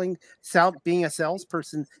 about being a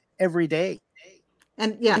salesperson every day.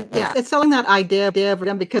 And yeah, it's selling that idea of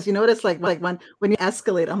them, because you notice like when you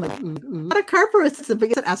escalate, I'm like, ooh. Not a car person, it's the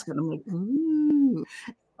biggest escalate. I'm like, ooh.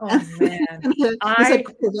 Oh man,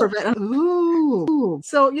 ooh.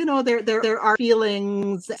 So there are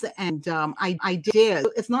feelings and ideas.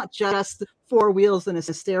 It's not just 4 wheels and a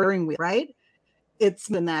steering wheel, right? It's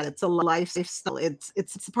been that. It's a lifestyle. It's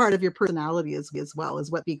a part of your personality as well as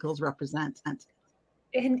what vehicles represent.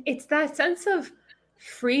 And it's that sense of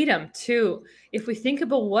freedom too. If we think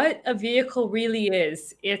about what a vehicle really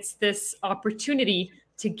is, it's this opportunity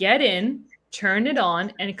to get in, turn it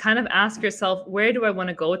on, and kind of ask yourself, where do I want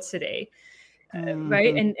to go today?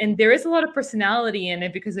 Right. And there is a lot of personality in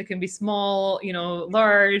it, because it can be small,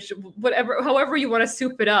 large, whatever, however you want to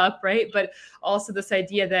soup it up. Right. But also this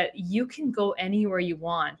idea that you can go anywhere you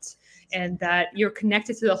want and that you're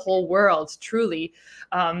connected to the whole world. Truly.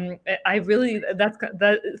 That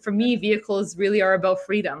for me, vehicles really are about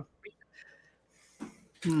freedom.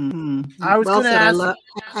 I was going to ask.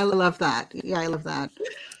 I love that. Yeah, I love that.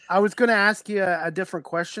 I was going to ask you a different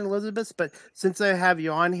question, Elizabeth, but since I have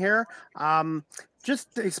you on here,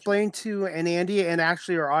 just to explain to Anandi and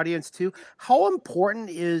actually our audience too, how important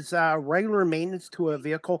is regular maintenance to a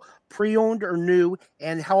vehicle, pre-owned or new,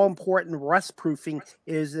 and how important rust proofing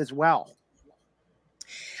is as well?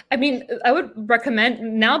 I mean, I would recommend,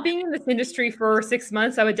 now being in this industry for 6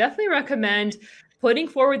 months, I would definitely recommend putting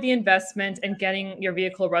forward the investment and getting your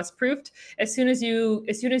vehicle rust proofed as soon as you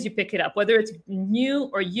pick it up, whether it's new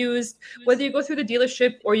or used, whether you go through the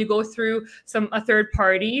dealership or you go through a third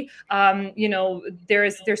party.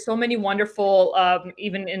 There's so many wonderful,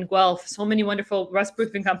 even in Guelph, so many wonderful rust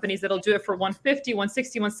proofing companies that'll do it for $150,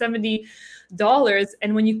 $160, $170.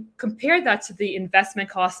 And when you compare that to the investment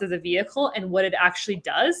cost of the vehicle and what it actually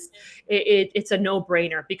does, it's a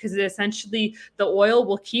no-brainer, because essentially the oil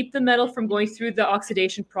will keep the metal from going through the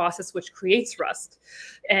oxidation process, which creates rust,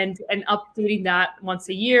 and updating that once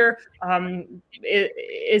a year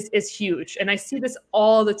is huge. And I see this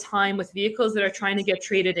all the time with vehicles that are trying to get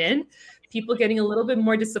traded in, people getting a little bit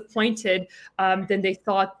more disappointed than they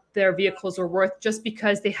thought their vehicles were worth, just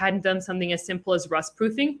because they hadn't done something as simple as rust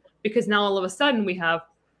proofing, because now all of a sudden we have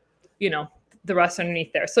the rust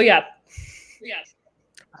underneath there. So yeah.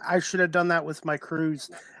 I should have done that with my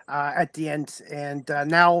Cruise at the end, and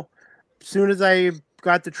now as soon as I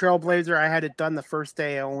got the Trailblazer, I had it done the first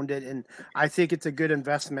day I owned it, and I think it's a good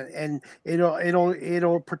investment, and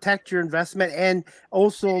it'll protect your investment, and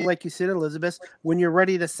also, like you said, Elizabeth, when you're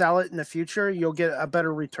ready to sell it in the future, you'll get a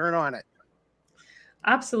better return on it.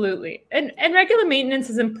 Absolutely, and regular maintenance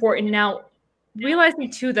is important. Now, realizing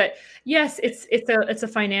too that yes, it's a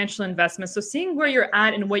financial investment. So seeing where you're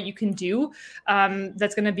at and what you can do,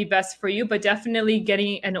 that's going to be best for you. But definitely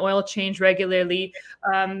getting an oil change regularly,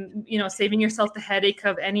 saving yourself the headache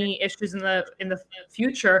of any issues in the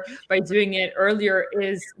future by doing it earlier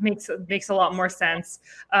makes a lot more sense.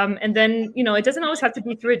 And then it doesn't always have to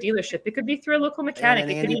be through a dealership. It could be through a local mechanic.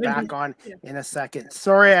 And Andy back on in a second.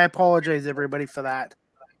 Sorry, I apologize everybody for that.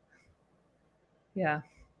 Yeah.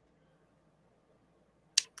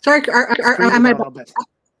 Sorry, am I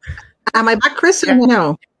back, Chris? Or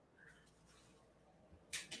no.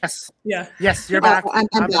 Yes. Yeah. Yes, you're back. I'm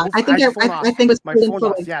back. I think it's my phone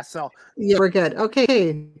off. Yeah. So. Yeah, we're good.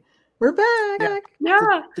 Okay, we're back.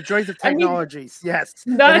 Yeah. The joys of technologies. Yes.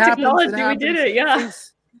 Not technology. We did it. Yeah.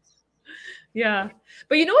 Yeah.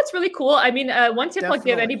 But what's really cool? I mean, one tip I'll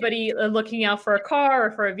give anybody looking out for a car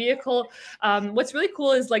or for a vehicle, what's really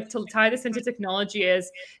cool is to tie this into technology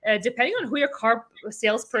is depending on who your car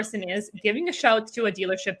salesperson is, giving a shout to a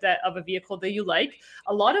dealership of a vehicle that you like.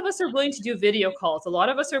 A lot of us are willing to do video calls. A lot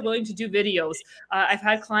of us are willing to do videos. I've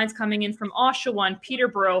had clients coming in from Oshawa and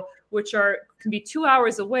Peterborough, which can be 2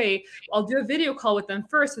 hours away. I'll do a video call with them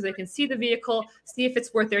first so they can see the vehicle, see if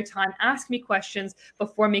it's worth their time, ask me questions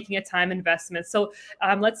before making a time investment. So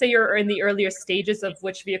let's say you're in the earlier stages of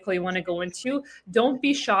which vehicle you want to go into. Don't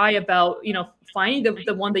be shy about, finding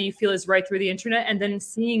the one that you feel is right through the internet, and then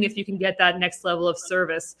seeing if you can get that next level of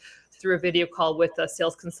service through a video call with a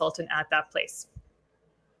sales consultant at that place.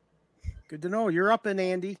 Good to know. You're up,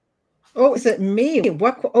 Anandi. Oh, is it me?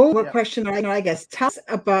 What question? I guess tell us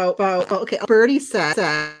about. Okay, Bertie said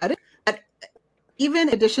that even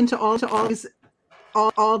in addition to all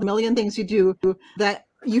the million things you do, that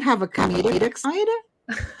You have a comedic side?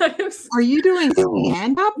 Are you doing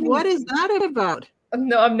stand-up? What is that about?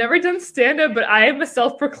 No, I've never done stand-up, but I am a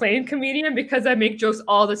self-proclaimed comedian because I make jokes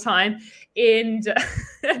all the time. And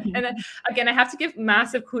again, I have to give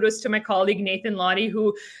massive kudos to my colleague Nathan Lottie,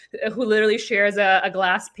 who literally shares a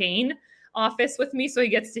glass pane office with me, so he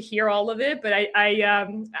gets to hear all of it. But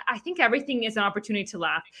I think everything is an opportunity to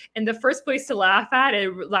laugh, and the first place to laugh at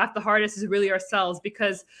and laugh the hardest is really ourselves,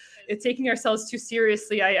 because it's taking ourselves too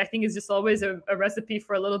seriously. I think is just always a recipe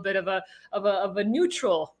for a little bit of a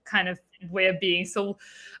neutral kind of way of being. So,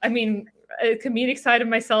 I mean, a comedic side of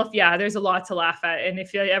myself, yeah, there's a lot to laugh at. And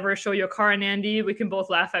if I ever show you a car, Anandi, we can both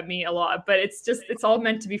laugh at me a lot. But it's all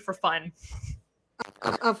meant to be for fun.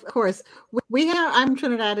 Of course, we have. I'm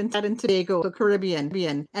Trinidad and Tobago, the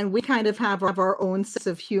Caribbean, and we kind of have our own sense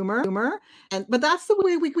of humor. But that's the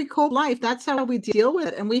way we cope life. That's how we deal with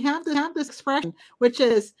it. And we have this expression, which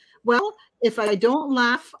is, well, if I don't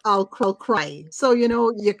laugh, I'll cry. So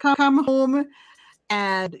you come home,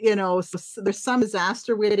 and there's some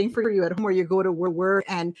disaster waiting for you at home, where you go to work,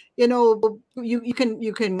 and you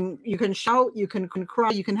can shout, you can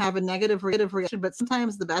cry, you can have a negative reaction, but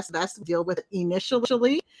sometimes the best to deal with it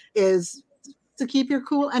initially is to keep your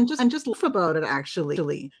cool and just laugh about it,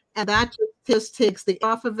 actually. And that just takes the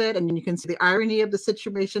off of it, and you can see the irony of the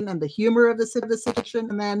situation and the humor of the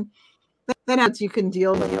situation, and then you can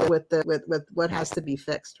deal with what has to be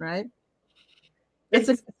fixed, right? It's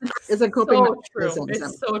a coping mechanism.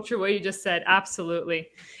 It's so true what you just said. Absolutely.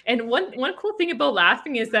 And one cool thing about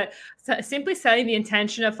laughing is that simply setting the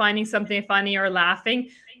intention of finding something funny or laughing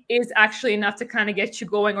is actually enough to kind of get you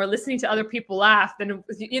going, or listening to other people laugh. Then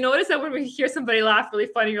you notice that when we hear somebody laugh really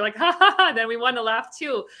funny, you're like, ha ha ha, then we want to laugh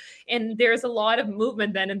too. And there's a lot of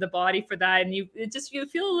movement then in the body for that. And you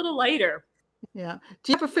feel a little lighter. Yeah.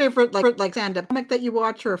 Do you have a favorite like stand-up comic that you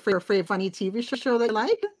watch, or a favorite funny TV show that you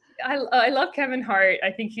like? I love Kevin Hart.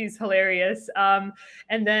 I think he's hilarious. And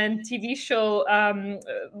then TV show,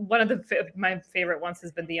 one of my favorite ones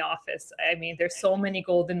has been The Office. I mean, there's so many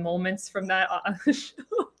golden moments from that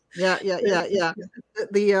show. Yeah.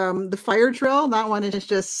 The fire drill, that one is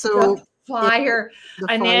just so fire.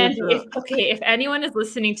 And then if anyone is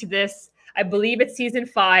listening to this, I believe it's season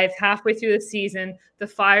 5, halfway through the season, the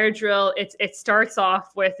fire drill. It starts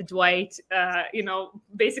off with Dwight,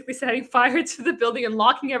 basically setting fire to the building and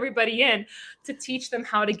locking everybody in to teach them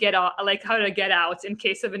how to get out, in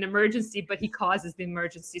case of an emergency. But he causes the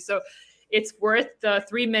emergency, so it's worth the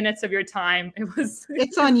 3 minutes of your time.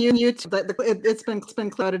 It's on YouTube. It's been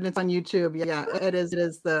clouded. And it's on YouTube. Yeah, it is. It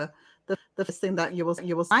is the thing that you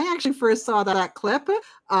will. I actually first saw that clip.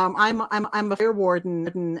 I'm a fire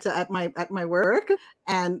warden at my work,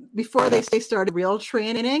 and before they started real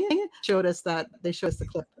training, they showed us the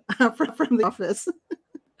clip from The Office.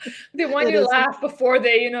 They want you to laugh before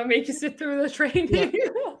they make you sit through the training.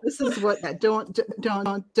 Yeah. This is what don't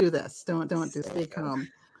do this. Don't do. Stay calm.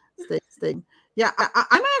 Stay. Yeah,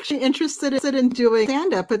 I'm actually interested in doing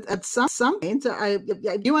stand-up at some point.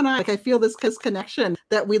 You and I feel this connection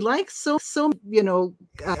that we like so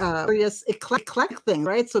various eclectic thing,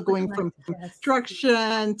 right? So going from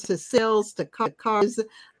construction to sales to cars,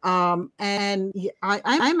 and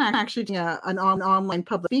I'm actually doing an online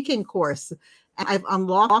public speaking course. And I've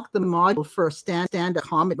unlocked the module for stand-up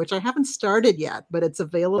comedy, which I haven't started yet, but it's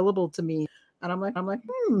available to me. And I'm like,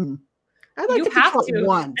 I'd like to have to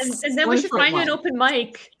once. And then we should find you an open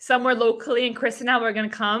mic somewhere locally. And Chris and I are going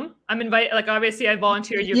to come. I'm invited. Like, obviously, I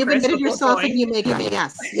volunteered you. You've invited yourself, and you make it.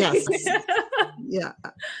 Yes. Yeah.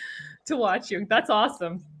 To watch you. That's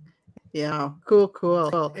awesome. Yeah.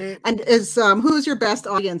 Cool. And who's your best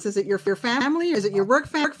audience? Is it your family? Or is it your work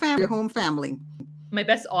family? Your home family? My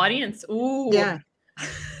best audience. Ooh. Yeah.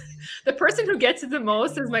 The person who gets it the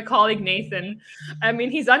most is my colleague, Nathan. I mean,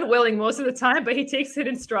 he's unwilling most of the time, but he takes it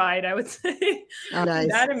in stride, I would say. Oh, nice.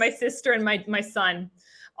 That and my sister and my son.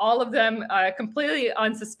 All of them completely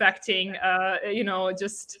unsuspecting,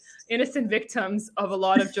 just innocent victims of a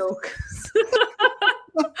lot of jokes.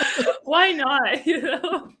 Why not?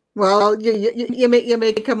 Well, you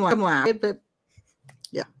make them laugh. But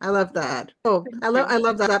yeah, I love that. Oh, I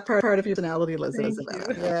love that part of your personality, Elizabeth.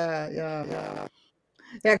 Yeah.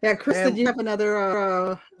 Yeah, Chris, did you have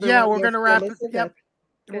another? We're going to wrap it. Yep.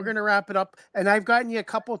 We're going to wrap it up. And I've gotten you a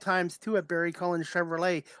couple times too at Barry Cullen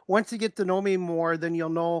Chevrolet. Once you get to know me more, then you'll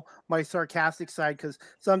know my sarcastic side, because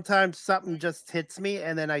sometimes something just hits me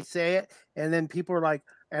and then I say it and then people are like,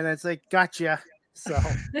 and it's like, gotcha. So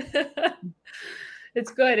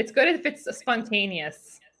it's good. It's good if it's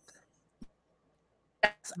spontaneous.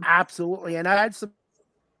 Yes, absolutely. And I had some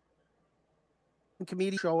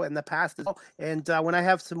comedian show in the past as well. And when I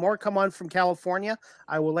have some more come on from California,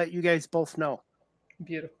 I will let you guys both know.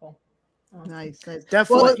 Beautiful. Awesome. Nice.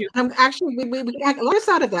 Definitely. Well, actually, we let us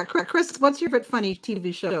out of that. Chris, what's your favorite funny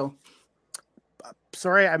TV show?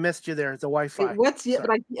 Sorry, I missed you there. The Wi-Fi. What's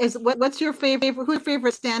your favorite? Who's your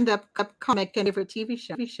favorite stand-up comic and favorite TV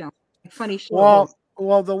show? Funny show.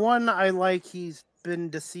 Well, the one I like, he's been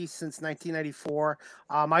deceased since 1994.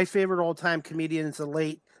 My favorite old-time comedian is the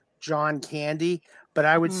late John Candy, but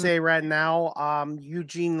I would say right now,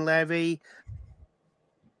 Eugene Levy.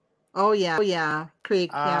 Oh yeah,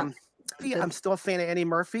 Creek. I'm still a fan of Eddie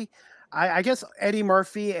Murphy. I guess Eddie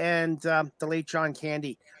Murphy and the late John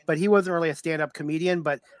Candy, but he wasn't really a stand-up comedian.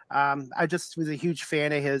 But I just was a huge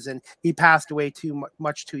fan of his, and he passed away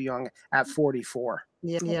much too young at 44.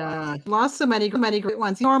 Yeah, lost so many great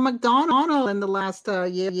ones. Norm Macdonald in the last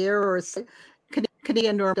year or so.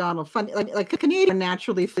 Canadian Norm Macdonald, funny like Canadian,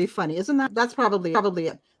 naturally funny, isn't that? That's probably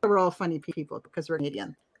it. We're all funny people because we're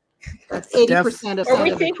Canadian. That's 80% of. Or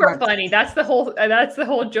we think we're funny. That's the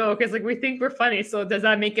whole joke. Is like we think we're funny. So does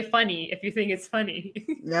that make it funny if you think it's funny?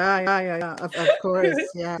 Yeah. Of course.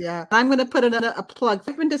 Yeah. I'm going to put in a plug.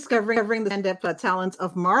 I've been discovering the stand-up talents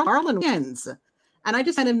of Marlon Wayans. And I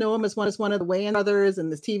just kind of know him as one of the Wayans brothers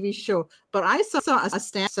in this TV show. But I saw a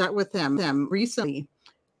stand set with him recently.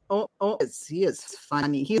 Oh, he is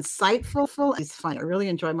funny. He's insightful. He's funny. I really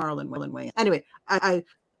enjoy Marlon Wayans. Anyway,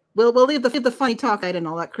 We'll leave the funny talk and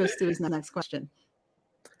I'll let Chris do his next question.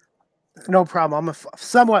 No problem. I'm a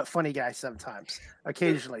somewhat funny guy sometimes,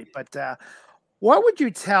 occasionally. But what would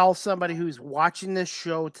you tell somebody who's watching this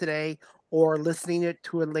show today or listening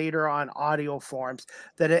to it later on audio forms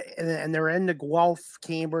and they're in the Guelph,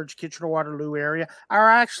 Cambridge, Kitchener-Waterloo area, or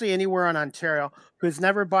actually anywhere in Ontario, who's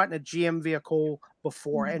never bought a GM vehicle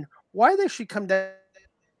before, and why they should come down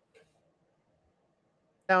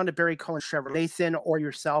to Barry Cullen Chevrolet, Nathan or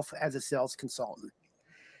yourself as a sales consultant?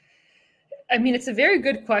 I mean, it's a very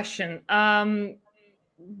good question. I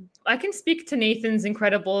can speak to Nathan's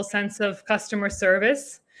incredible sense of customer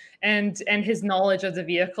service and his knowledge of the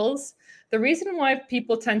vehicles. The reason why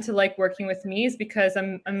people tend to like working with me is because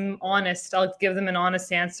I'm honest. I'll give them an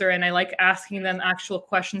honest answer, and I like asking them actual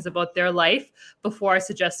questions about their life before I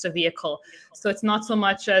suggest a vehicle. So it's not so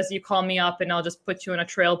much as you call me up and I'll just put you in a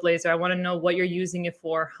Trailblazer. I want to know what you're using it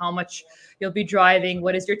for, how much you'll be driving,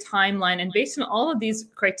 what is your timeline, and based on all of these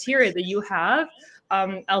criteria that you have,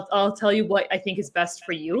 I'll tell you what I think is best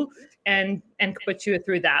for you and put you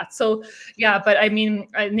through that. So yeah, but I mean,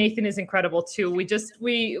 Nathan is incredible too.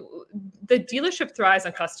 The dealership thrives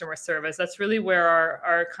on customer service. That's really where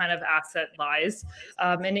our kind of asset lies.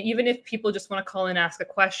 And even if people just want to call and ask a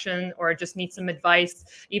question or just need some advice,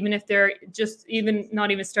 even if they're just not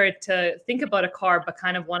even started to think about a car, but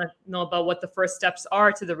kind of want to know about what the first steps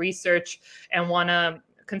are to the research and want to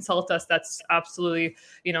consult us, that's absolutely,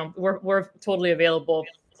 we're totally available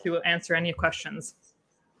to answer any questions.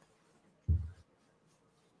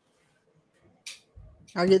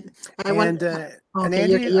 Andy,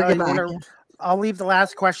 I'll leave the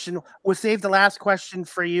last question. We'll save the last question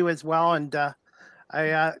for you as well. And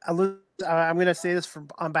I'm going to say this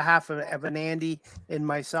on behalf of Anandi and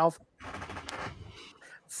myself.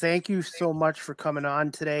 Thank you so much for coming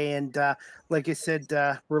on today. And like I said,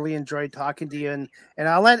 really enjoyed talking to you. And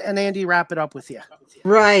I'll let Anandi wrap it up with you.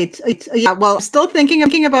 Right. Yeah. Well, still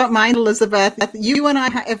thinking about mine, Elizabeth. You and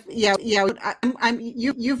I,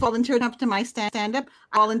 you volunteered up to my stand up.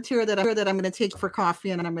 I volunteer that I'm going to take for coffee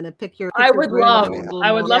and I'm going to pick your. I would love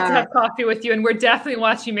to have coffee with you, and we're definitely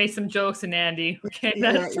watching you make some jokes, and Andy. Okay.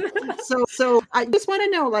 So I just want to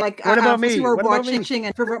know, like, what about me? Who are watching,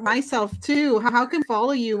 and for myself too, how can I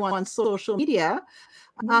follow you on social media?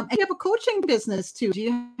 And you have a coaching business too. Do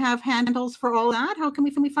you have handles for all that? How can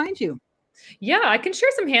we find you? Yeah, I can share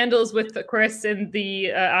some handles with Chris in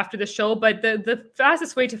the after the show, but the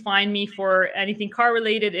fastest way to find me for anything car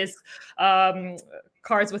related is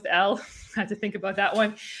Cars with L. I have to think about that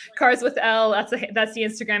one. Cars with L. That's the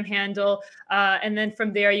Instagram handle, and then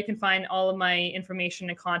from there you can find all of my information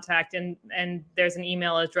and contact. And there's an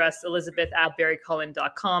email address,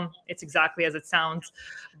 elizabeth@barrycullen.com. It's exactly as it sounds.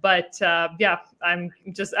 But yeah,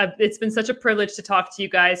 it's been such a privilege to talk to you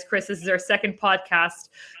guys. Chris, this is our second podcast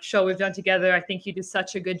show we've done together. I think you do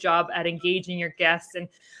such a good job at engaging your guests, and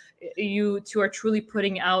you two are truly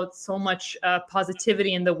putting out so much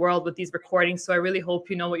positivity in the world with these recordings. So I really hope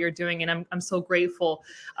you know what you're doing. And I'm so grateful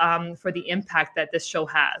for the impact that this show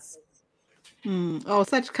has. Oh,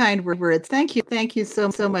 such kind words. Thank you. Thank you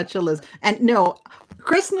so much, Eliz. And no,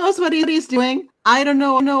 Chris knows what he's doing. I don't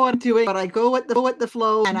know what I'm doing, but I go with the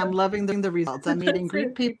flow, and I'm loving the results. I'm meeting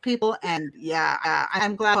great people, and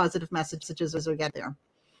I'm glad positive messages are getting there.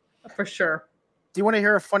 For sure. Do you want to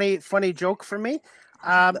hear a funny joke from me?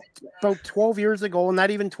 About 12 years ago, not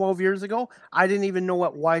even 12 years ago, I didn't even know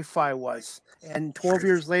what Wi-Fi was. And 12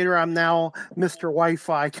 years later, I'm now Mr.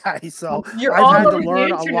 Wi-Fi guy. So You're I've all had to over the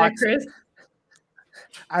learn a internet, lot. Chris.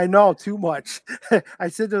 I know too much. I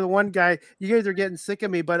said to the one guy, "You guys are getting sick of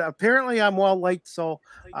me," but apparently I'm well liked. So,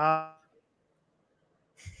 yeah,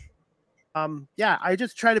 I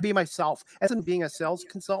just try to be myself. As in being a sales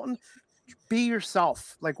consultant, be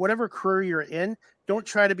yourself. Like whatever career you're in, don't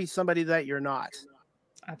try to be somebody that you're not.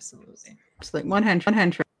 Absolutely. It's like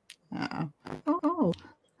 100. Oh.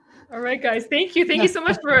 All right, guys. Thank you so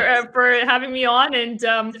much for having me on. And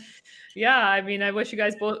yeah, I mean, I wish you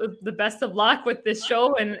guys both the best of luck with this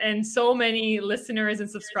show and so many listeners and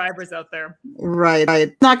subscribers out there.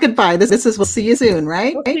 Right. Not goodbye. This is we'll see you soon,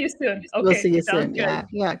 right? We'll see you soon. Okay. We'll see you Sounds soon. good.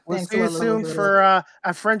 Yeah. We'll Thanks see you soon for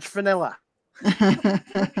a French vanilla.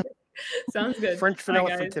 Sounds good. French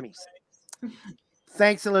vanilla from Timmy's.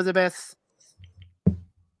 Thanks, Elizabeth.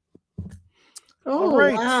 Oh, all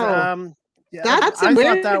right. Wow. Yeah, That's I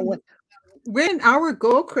thought that we're an hour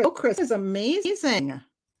ago, Chris. Chris is amazing.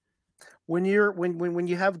 When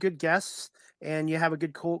you have good guests and you have a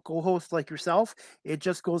good co-host like yourself, it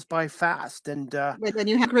just goes by fast. And when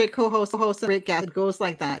you have great co-host, and great guest, it goes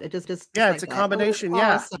like that. It just yeah, like it's a that. combination. Oh,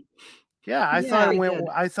 awesome. Yeah, I thought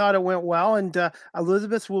it went well, and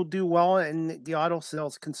Elizabeth will do well in the auto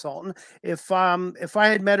sales consultant. If I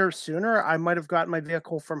had met her sooner, I might have gotten my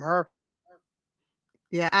vehicle from her.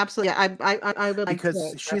 Yeah, absolutely. I will,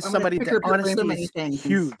 because she's somebody that honestly is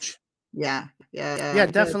huge. Yeah,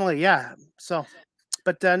 definitely. Yeah. So,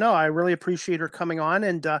 but no, I really appreciate her coming on,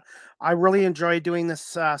 and I really enjoy doing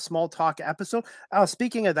this small talk episode.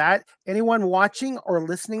 Speaking of that, anyone watching or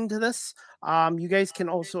listening to this, you guys can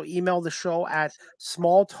also email the show at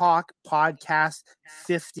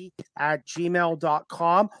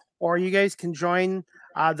smalltalkpodcast50@gmail.com, or you guys can join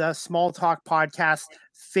the Small Talk Podcast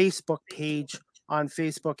Facebook page on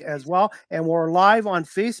Facebook as well. And we're live on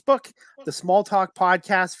Facebook, the Small Talk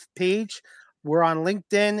Podcast page. We're on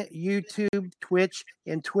LinkedIn, YouTube, Twitch,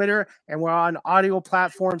 and Twitter, and we're on audio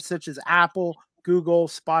platforms such as Apple, Google,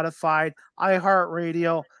 Spotify,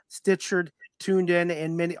 iHeartRadio, Stitcher, TuneIn,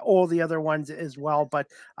 and all the other ones as well. But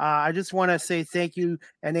I just want to say thank you,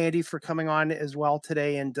 Anandi, for coming on as well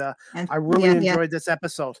today, and I really enjoyed this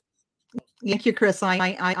episode. Thank you, Chris.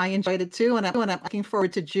 I enjoyed it too, and I'm looking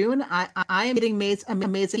forward to June. I am meeting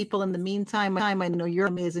amazing people in the meantime. I know you're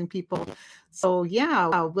amazing people. So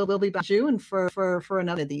yeah, we'll be back June for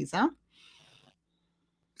another of these, huh?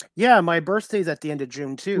 Yeah, my birthday's at the end of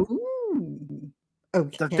June too. Ooh.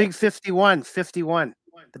 Okay. The big 51. The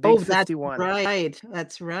big 51.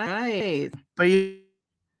 That's right. But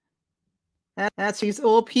that's these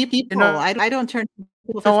old people. You know, I don't turn. You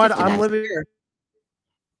know what? I'm living here.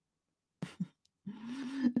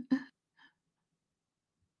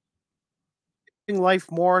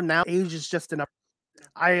 life more now. Age is just a number.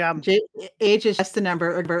 Age is just a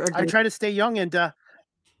number. I try to stay young and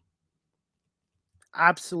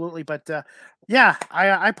absolutely, but yeah,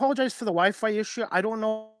 I apologize for the Wi-Fi issue. I don't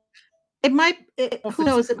know. It might. Who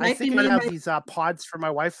knows? It might I think be I have these pods for my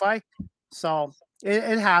Wi-Fi, so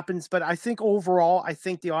it happens. But I think overall, I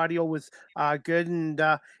think the audio was good. And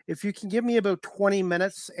if you can give me about 20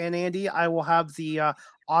 minutes, and Andy, I will have the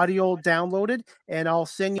audio downloaded, and I'll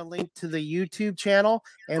send you a link to the YouTube channel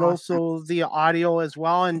and also the audio as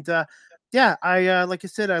well. And yeah, I like I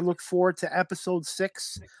said, I look forward to episode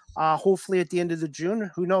 6. Hopefully at the end of the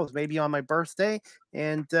June, who knows, maybe on my birthday,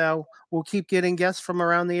 and we'll keep getting guests from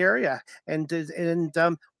around the area, and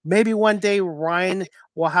maybe one day Ryan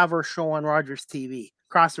will have her show on Rogers TV.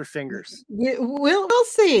 Cross her fingers. We'll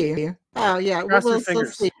see. Oh yeah, we'll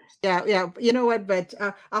see. Yeah. You know what? But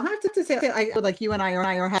I'll have to say, I like you and I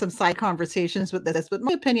are have some side conversations with this. But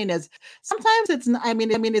my opinion is sometimes it's. I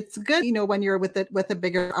mean, it's good, you know, when you're with a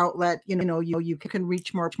bigger outlet, you can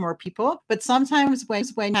reach more people. But sometimes when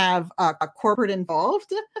you have a corporate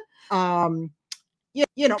involved,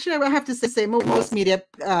 you know, I have to say most media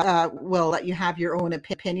will let you have your own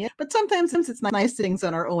opinion, but sometimes it's nice to things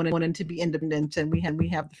on our own and to be independent, and we have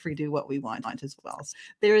the free to do what we want as well. So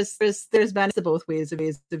there's benefits to both ways of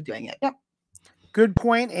doing it. Yep. Good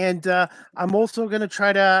point. And I'm also going to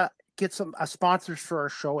try to get some sponsors for our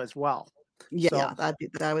show as well. Yeah, so,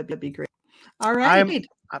 that would be great. All right.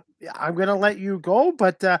 I'm going to let you go,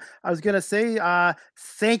 but I was going to say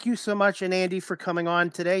thank you so much, Anandi, for coming on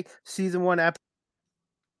today. Season 1 episode.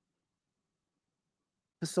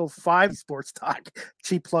 episode 5 Sports Talk.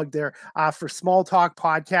 Cheap plug there for Small Talk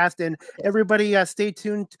Podcast. And everybody stay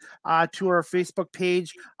tuned to our Facebook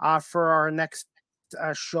page for our next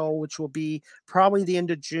show, which will be probably the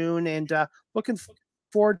end of June. And looking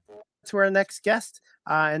forward to our next guest,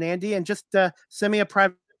 and Andy. And just send me a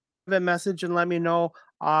private message and let me know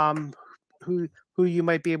who you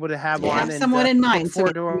might be able to have on. Have someone in mind. So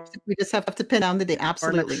to we just have to pin down the date.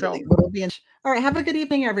 Absolutely. Show. All right. Have a good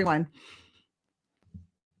evening, everyone.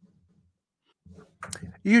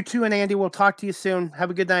 You too, and Andy. We'll talk to you soon.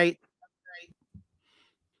 Have a good night.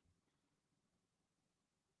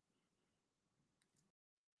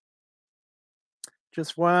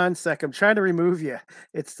 Just 1 second. I'm trying to remove you.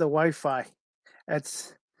 It's the Wi-Fi.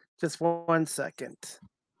 It's just 1 second.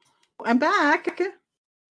 I'm back.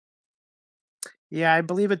 Yeah, I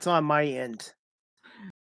believe it's on my end.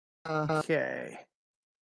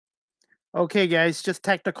 Okay, guys, just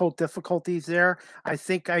technical difficulties there. I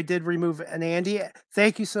think I did remove an Andy.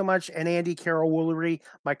 Thank you so much, and Andy Carol Woolery,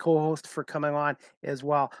 my co-host, for coming on as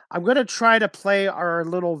well. I'm going to try to play our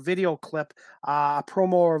little video clip, a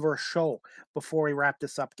promo of our show before we wrap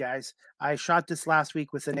this up, guys. I shot this last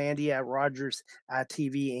week with an Andy at Rogers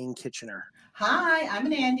TV in Kitchener. Hi, I'm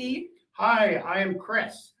an Andy. Hi, I am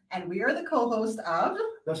Chris. And we are the co-host of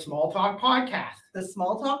the Small Talk Podcast. The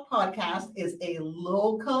Small Talk Podcast is a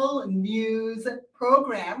local news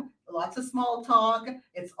program. Lots of small talk.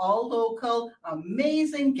 It's all local.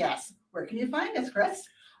 Amazing guests. Where can you find us, Chris?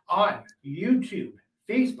 On YouTube,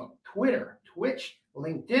 Facebook, Twitter, Twitch,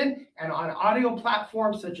 LinkedIn, and on audio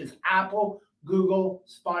platforms such as Apple, Google,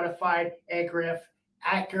 Spotify, Anchor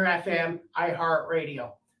FM,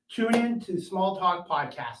 iHeartRadio. Tune in to Small Talk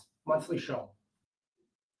Podcast, monthly show.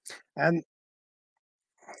 And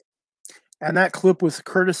that clip was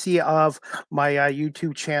courtesy of my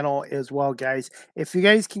YouTube channel as well, guys. If you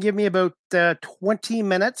guys can give me about 20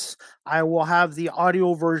 minutes, I will have the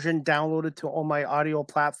audio version downloaded to all my audio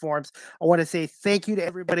platforms. I want to say thank you to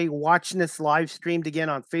everybody watching this live streamed again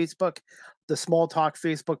on Facebook, the Small Talk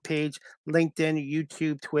Facebook page, LinkedIn,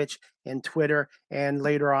 YouTube, Twitch, and Twitter, and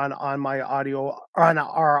later on my audio, on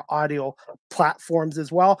our audio platforms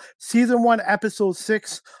as well. Season 1, Episode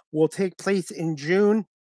 6 will take place in June.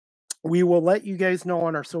 We will let you guys know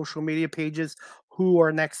on our social media pages who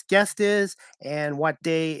our next guest is and what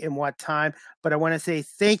day and what time. But I want to say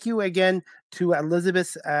thank you again to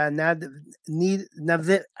Elizabeth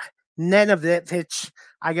Knezevic.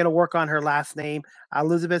 I got to work on her last name.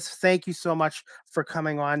 Elizabeth, thank you so much for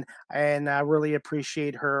coming on, and I really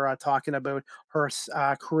appreciate her talking about her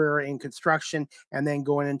career in construction and then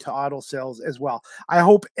going into auto sales as well. I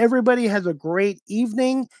hope everybody has a great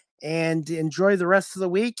evening and enjoy the rest of the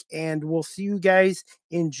week. And we'll see you guys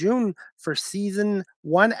in June for Season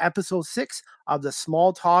 1, Episode 6 of the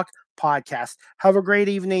Small Talk Podcast. Have a great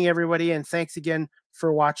evening, everybody. And thanks again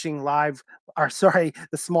for watching the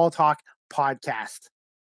Small Talk Podcast.